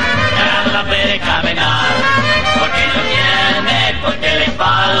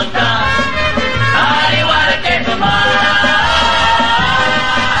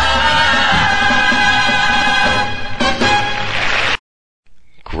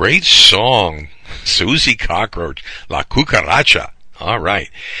 Great song, Susie Cockroach, La Cucaracha. All right.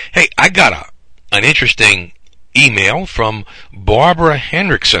 Hey, I got an interesting email from Barbara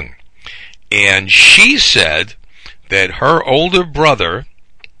Hendrickson, and she said that her older brother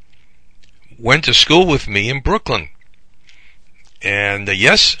went to school with me in Brooklyn. And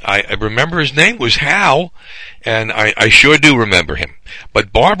yes, I remember his name was Hal, and I sure do remember him.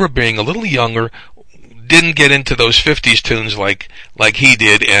 But Barbara, being a little younger, didn't get into those 50s tunes like he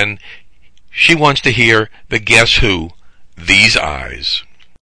did, and she wants to hear the Guess Who, These Eyes.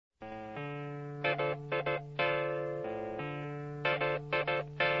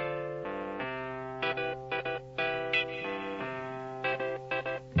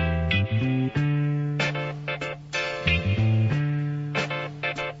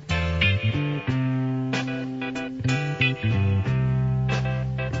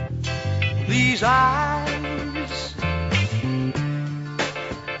 These eyes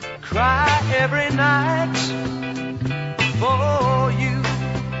cry every night for you.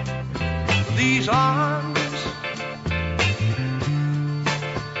 These arms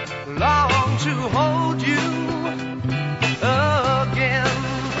long to hold you again.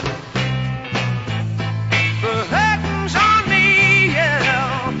 The curtains on me,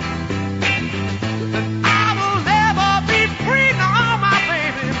 yeah, and I will never be free, no, my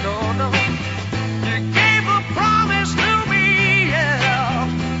baby, no, no. You gave a promise to me, yeah,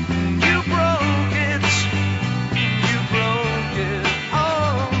 you broke it,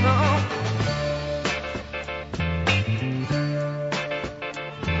 oh no.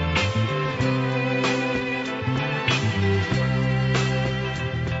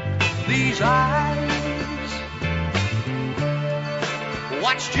 These eyes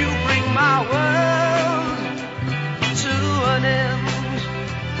watched you bring my world to an end.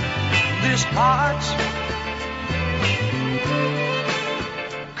 This heart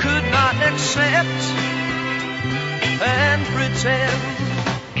could not accept and pretend.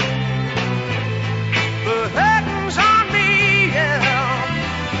 The curtains on me, yeah,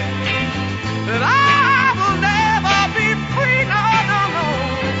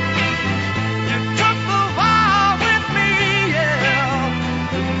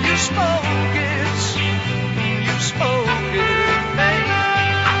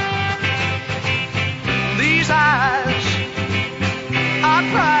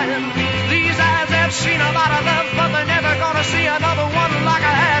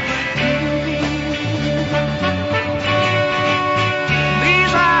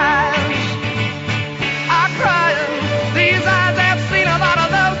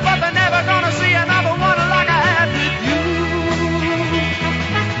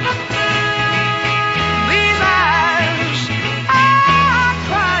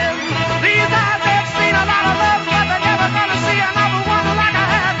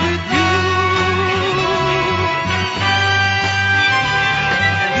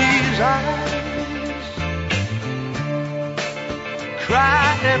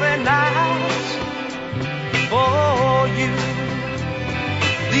 very night for you.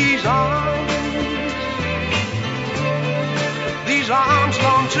 These arms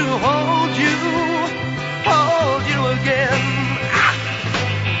long to hold you again.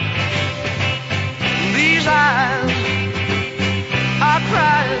 These eyes are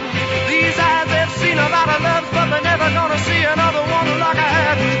crying. These eyes, they've seen a lot of love, but they're never gonna see another one like I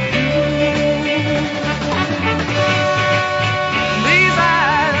had with you. These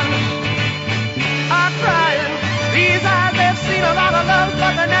eyes are crying. These eyes, they've seen a lot of love,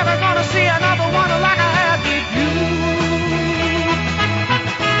 but they're never gonna see another one like I had with you.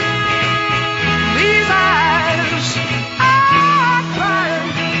 These eyes are crying.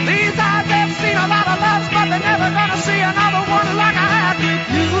 These eyes, they've seen a lot of love, but they're never gonna see another one like I had with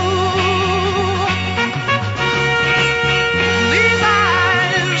you. These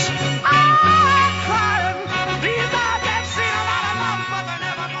eyes are crying. These eyes, they've seen a lot of love, but they're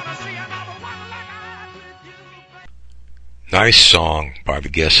never gonna see another one like I had with you. Nice song by the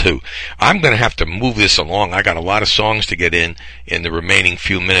Guess Who. I'm going to have to move this along. I got a lot of songs to get in the remaining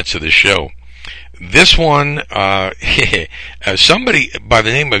few minutes of the show. This one, somebody by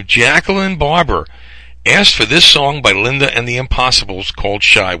the name of Jacqueline Barber asked for this song by Linda and the Impossibles called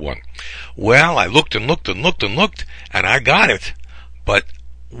Shy One. Well, I looked and looked and looked and looked, and I got it. But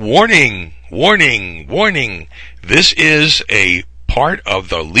warning, warning, warning. This is a part of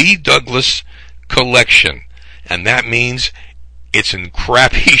the Lee Douglas collection, and that means it's in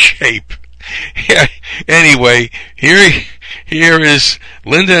crappy shape. Anyway, here is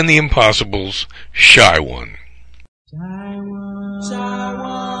Linda and the Impossibles, Shy One.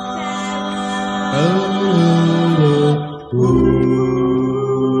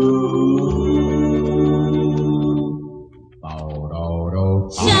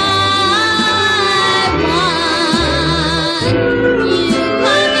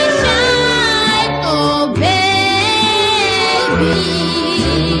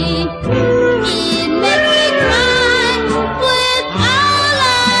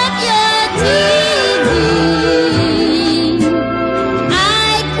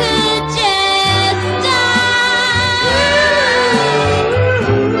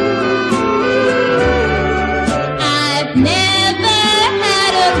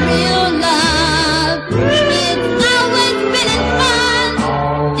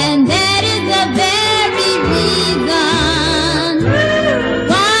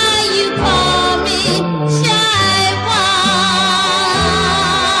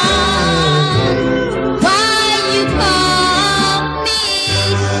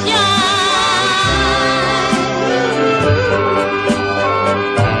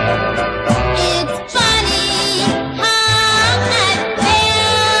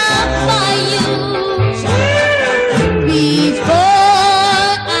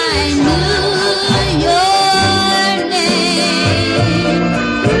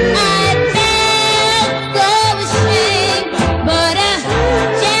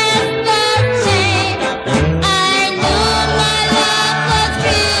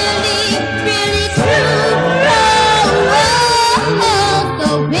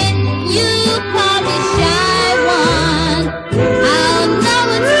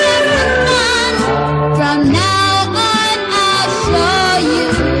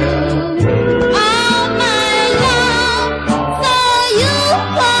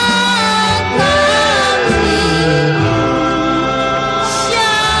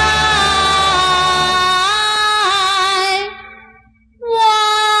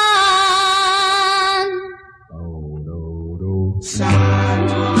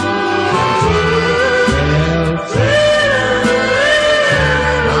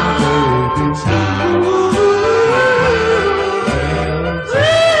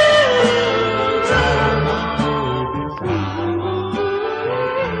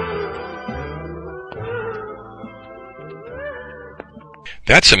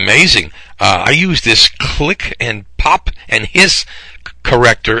 That's amazing. I use this click and pop and hiss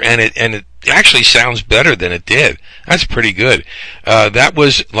corrector, and it actually sounds better than it did. That's pretty good. That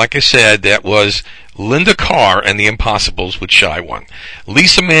was, like I said, that was Linda Carr and the Impossibles with Shy One.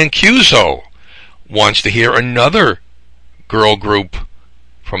 Lisa Mancuso wants to hear another girl group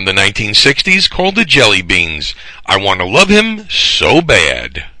from the 1960s called the Jelly Beans. I Want to Love Him So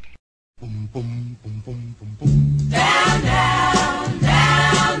Bad. Boom, boom, boom, boom, boom, boom. Down, down,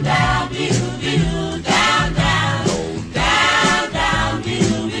 down, down, view, view, down, down, down, down,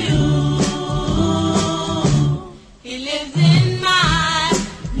 view, view. He lives in my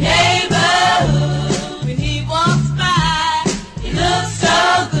neighborhood. When he walks by, he looks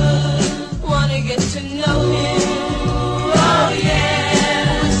so good. Wanna get to know him. Oh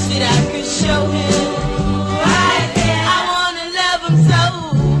yeah.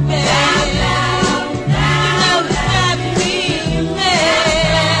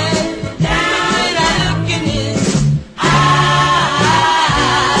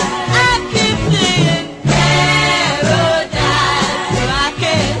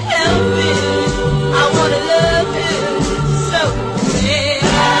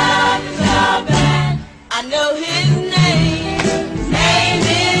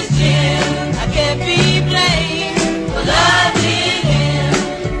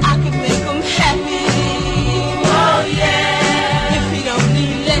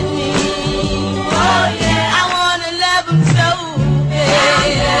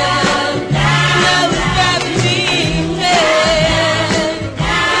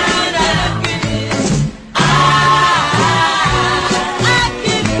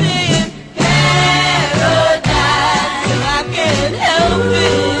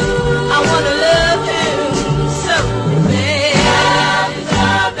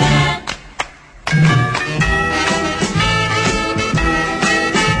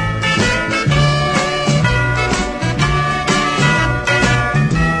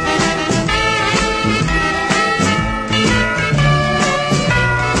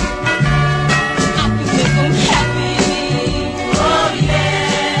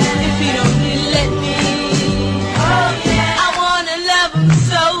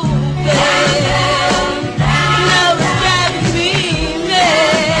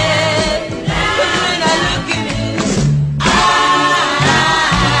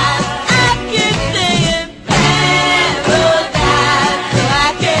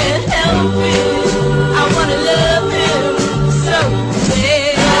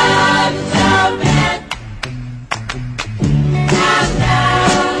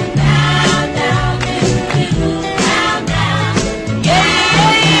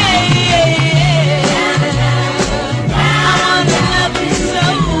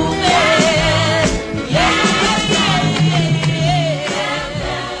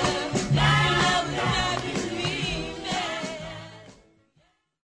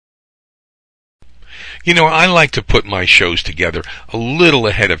 You know, I like to put my shows together a little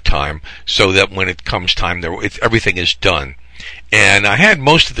ahead of time so that when it comes time, everything is done. And I had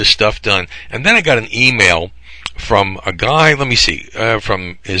most of the stuff done, and then I got an email from a guy, let me see,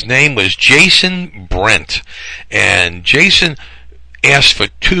 his name was Jason Brent. And Jason asked for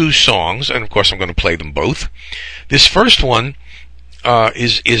 2 songs, and of course I'm going to play them both. This first one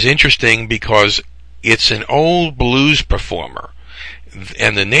is interesting because it's an old blues performer.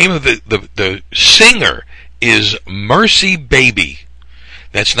 And the name of the singer is Mercy Baby.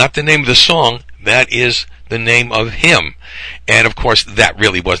 That's not the name of the song, that is the name of him. And of course, that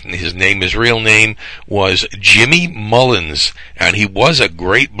really wasn't his name. His real name was Jimmy Mullins, and he was a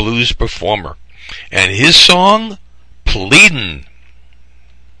great blues performer. And his song, Pleadin'.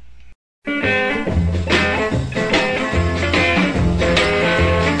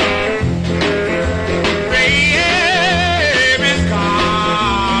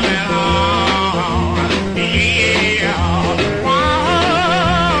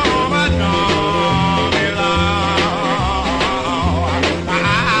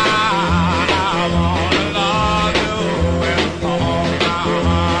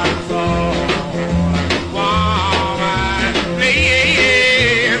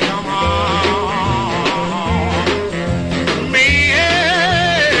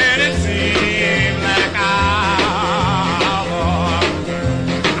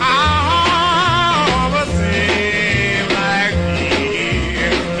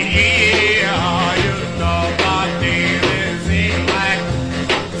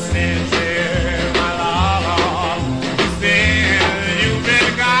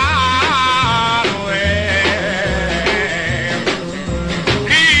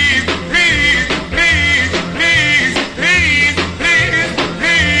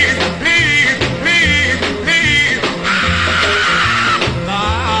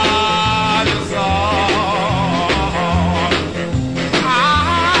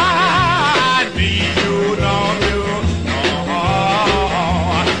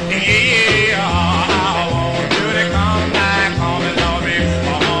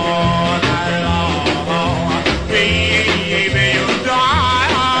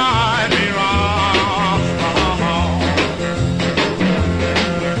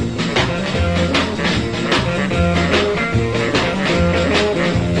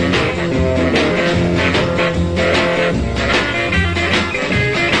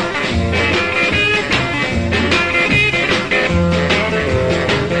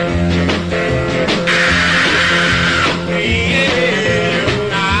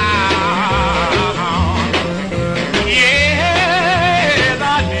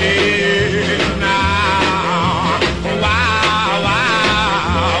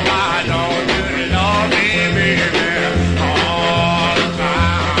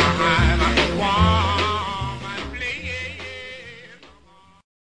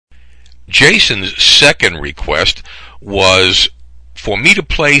 Jason's second request was for me to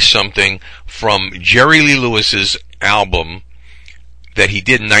play something from Jerry Lee Lewis's album that he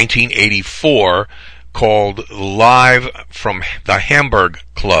did in 1984 called Live from the Hamburg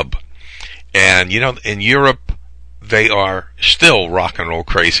Club. And, you know, in Europe, they are still rock and roll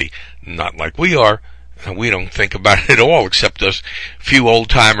crazy. Not like we are. We don't think about it at all, except us few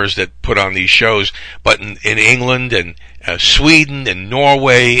old-timers that put on these shows. But in England and Sweden and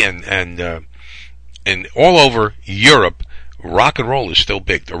Norway and all over Europe, rock and roll is still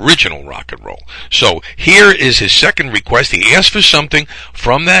big, original rock and roll. So here is his second request. He asked for something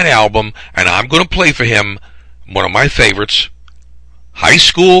from that album, and I'm going to play for him one of my favorites, High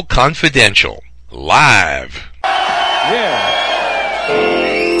School Confidential, live. Yeah.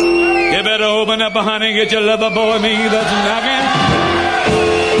 You better open up, honey, get your lover boy, me that's knocking.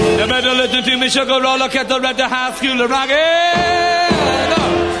 You better listen to me, sugar roller, kettle at the high school rockin'.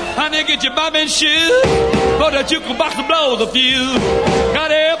 Honey, get your bobbin shoes, for the jukebox to blow the fuse.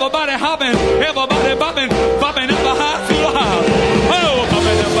 Got everybody hopping, everybody bopping, bopping up a high school house. Oh,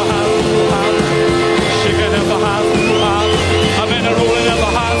 bopping up a high school house, shaking up a high school house. I've been rolling up a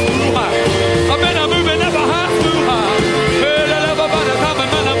high school house. I've been moving up a high school house. Well, everybody hopping,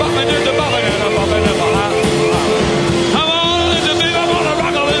 man, I'm bopping into the bopping and I'm bopping up a high school house. I wanna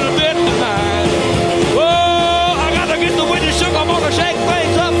rock a little bit tonight. Oh, I gotta get the window shook, I'm gonna shake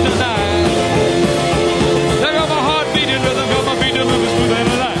things up tonight. They got my heart beating rhythm, got my feet moving smooth and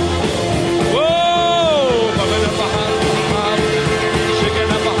alive. Whoa, bopping up a high school.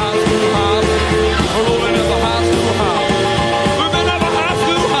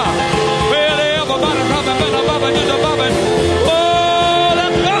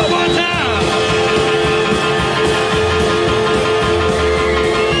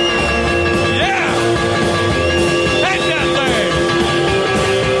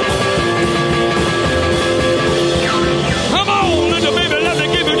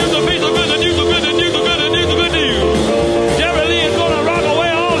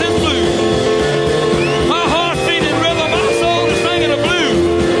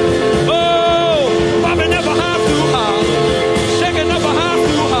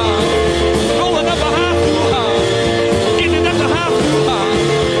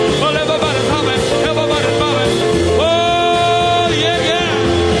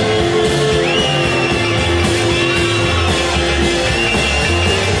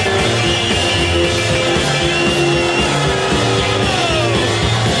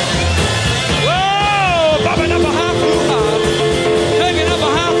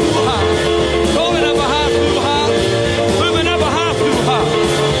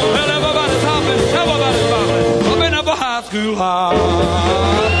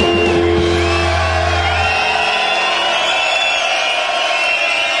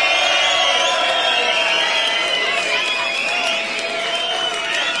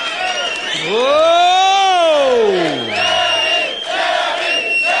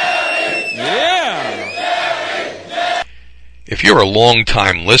 If you're a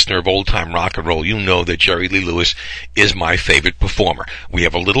long-time listener of old-time rock and roll, you know that Jerry Lee Lewis is my favorite performer. We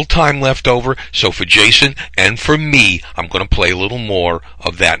have a little time left over, so for Jason and for me, I'm going to play a little more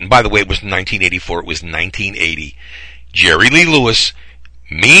of that. And by the way, it was 1984, it was 1980. Jerry Lee Lewis,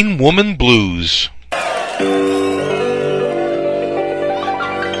 Mean Woman Blues.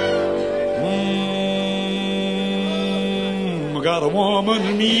 I got a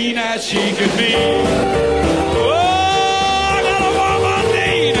woman mean as she can be. Oh, I got a woman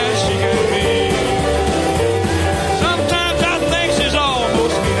mean as she can be. Sometimes I think she's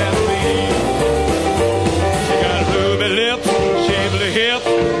almost mean as me. She got ruby lips, shapely hip.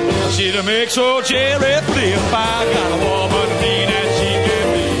 She to make so cherry flip. I got a woman mean as she can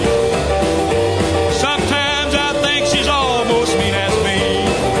be. Sometimes I think she's almost mean as me.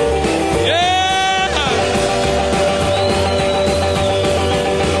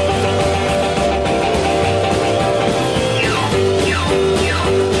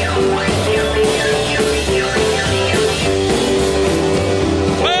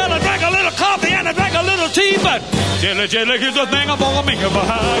 But jelly, jelly is the thing I'm gonna make about.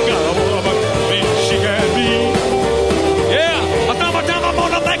 I got a woman, mean she can be. Yeah, a time I'm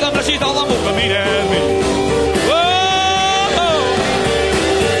gonna think of that she's all I'm gonna mean as me. Whoa,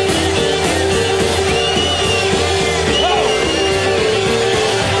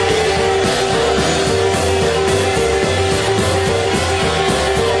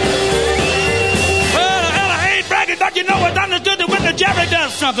 well, I ain't bragging, but you know it's understood that when the Jerry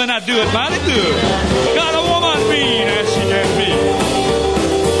does something, I do it mighty good. Got a woman mean as she can be.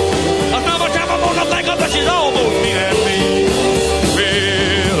 Another time I'm gonna think of that she's almost mean as me.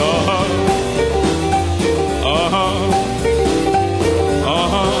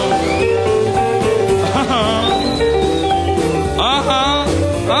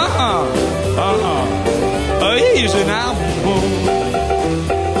 Well, easy now.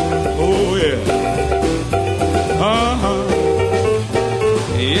 Oh yeah.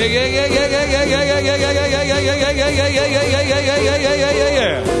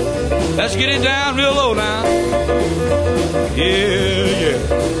 Yeah. Let's get it down real low now. Yeah.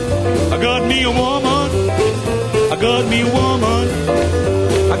 I got me a woman. I got me a woman.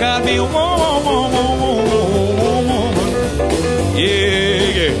 I got me a woman.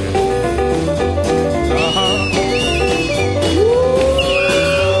 Yeah.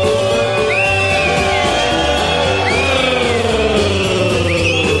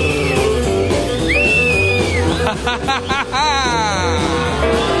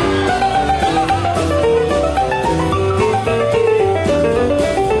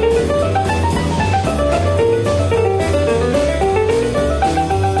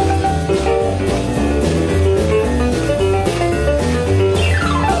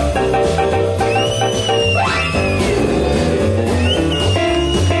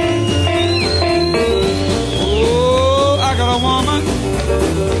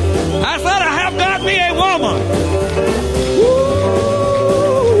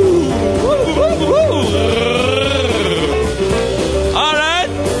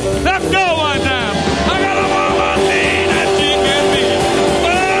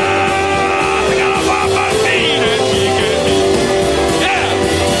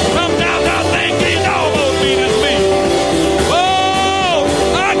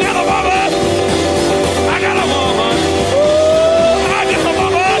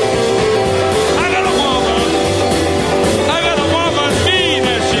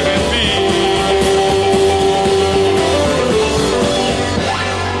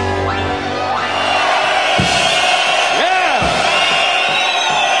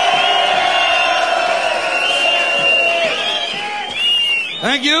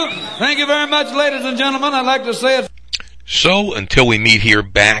 Thank you very much, ladies and gentlemen. I'd like to say it. So, until we meet here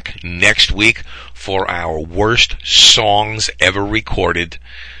back next week for our worst songs ever recorded,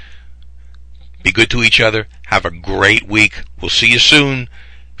 be good to each other. Have a great week. We'll see you soon.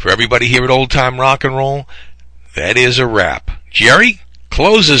 For everybody here at Old Time Rock and Roll, that is a wrap. Jerry,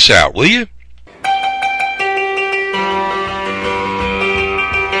 close us out, will you?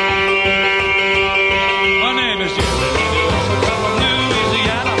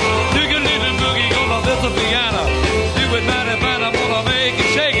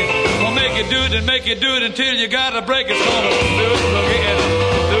 Make you do it until you gotta break it. So do it boogie and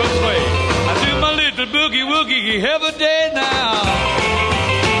do it sway. I do my little boogie woogie every day now.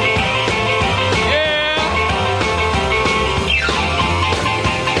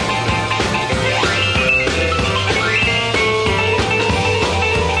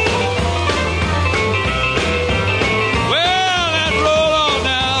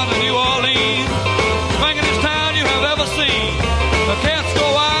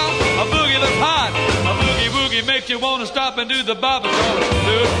 you want to stop and do the bop. Louis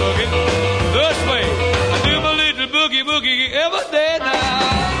boogie, this way. I do my little boogie woogie every day now.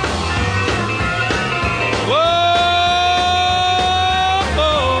 Whoa.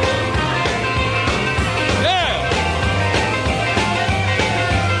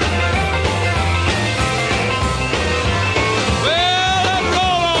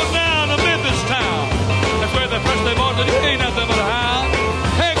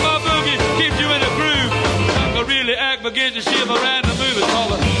 Begin to shiver around the movie called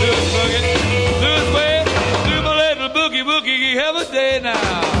Louis Boogie. Louis way, do my little boogie woogie every day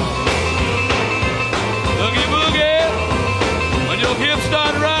now. Boogie woogie, when your hips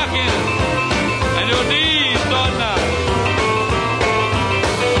start rocking and your knees start knocking.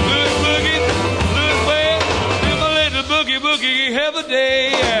 Louis boogie, Louis way, do my little boogie woogie every day.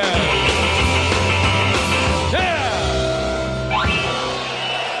 Yeah.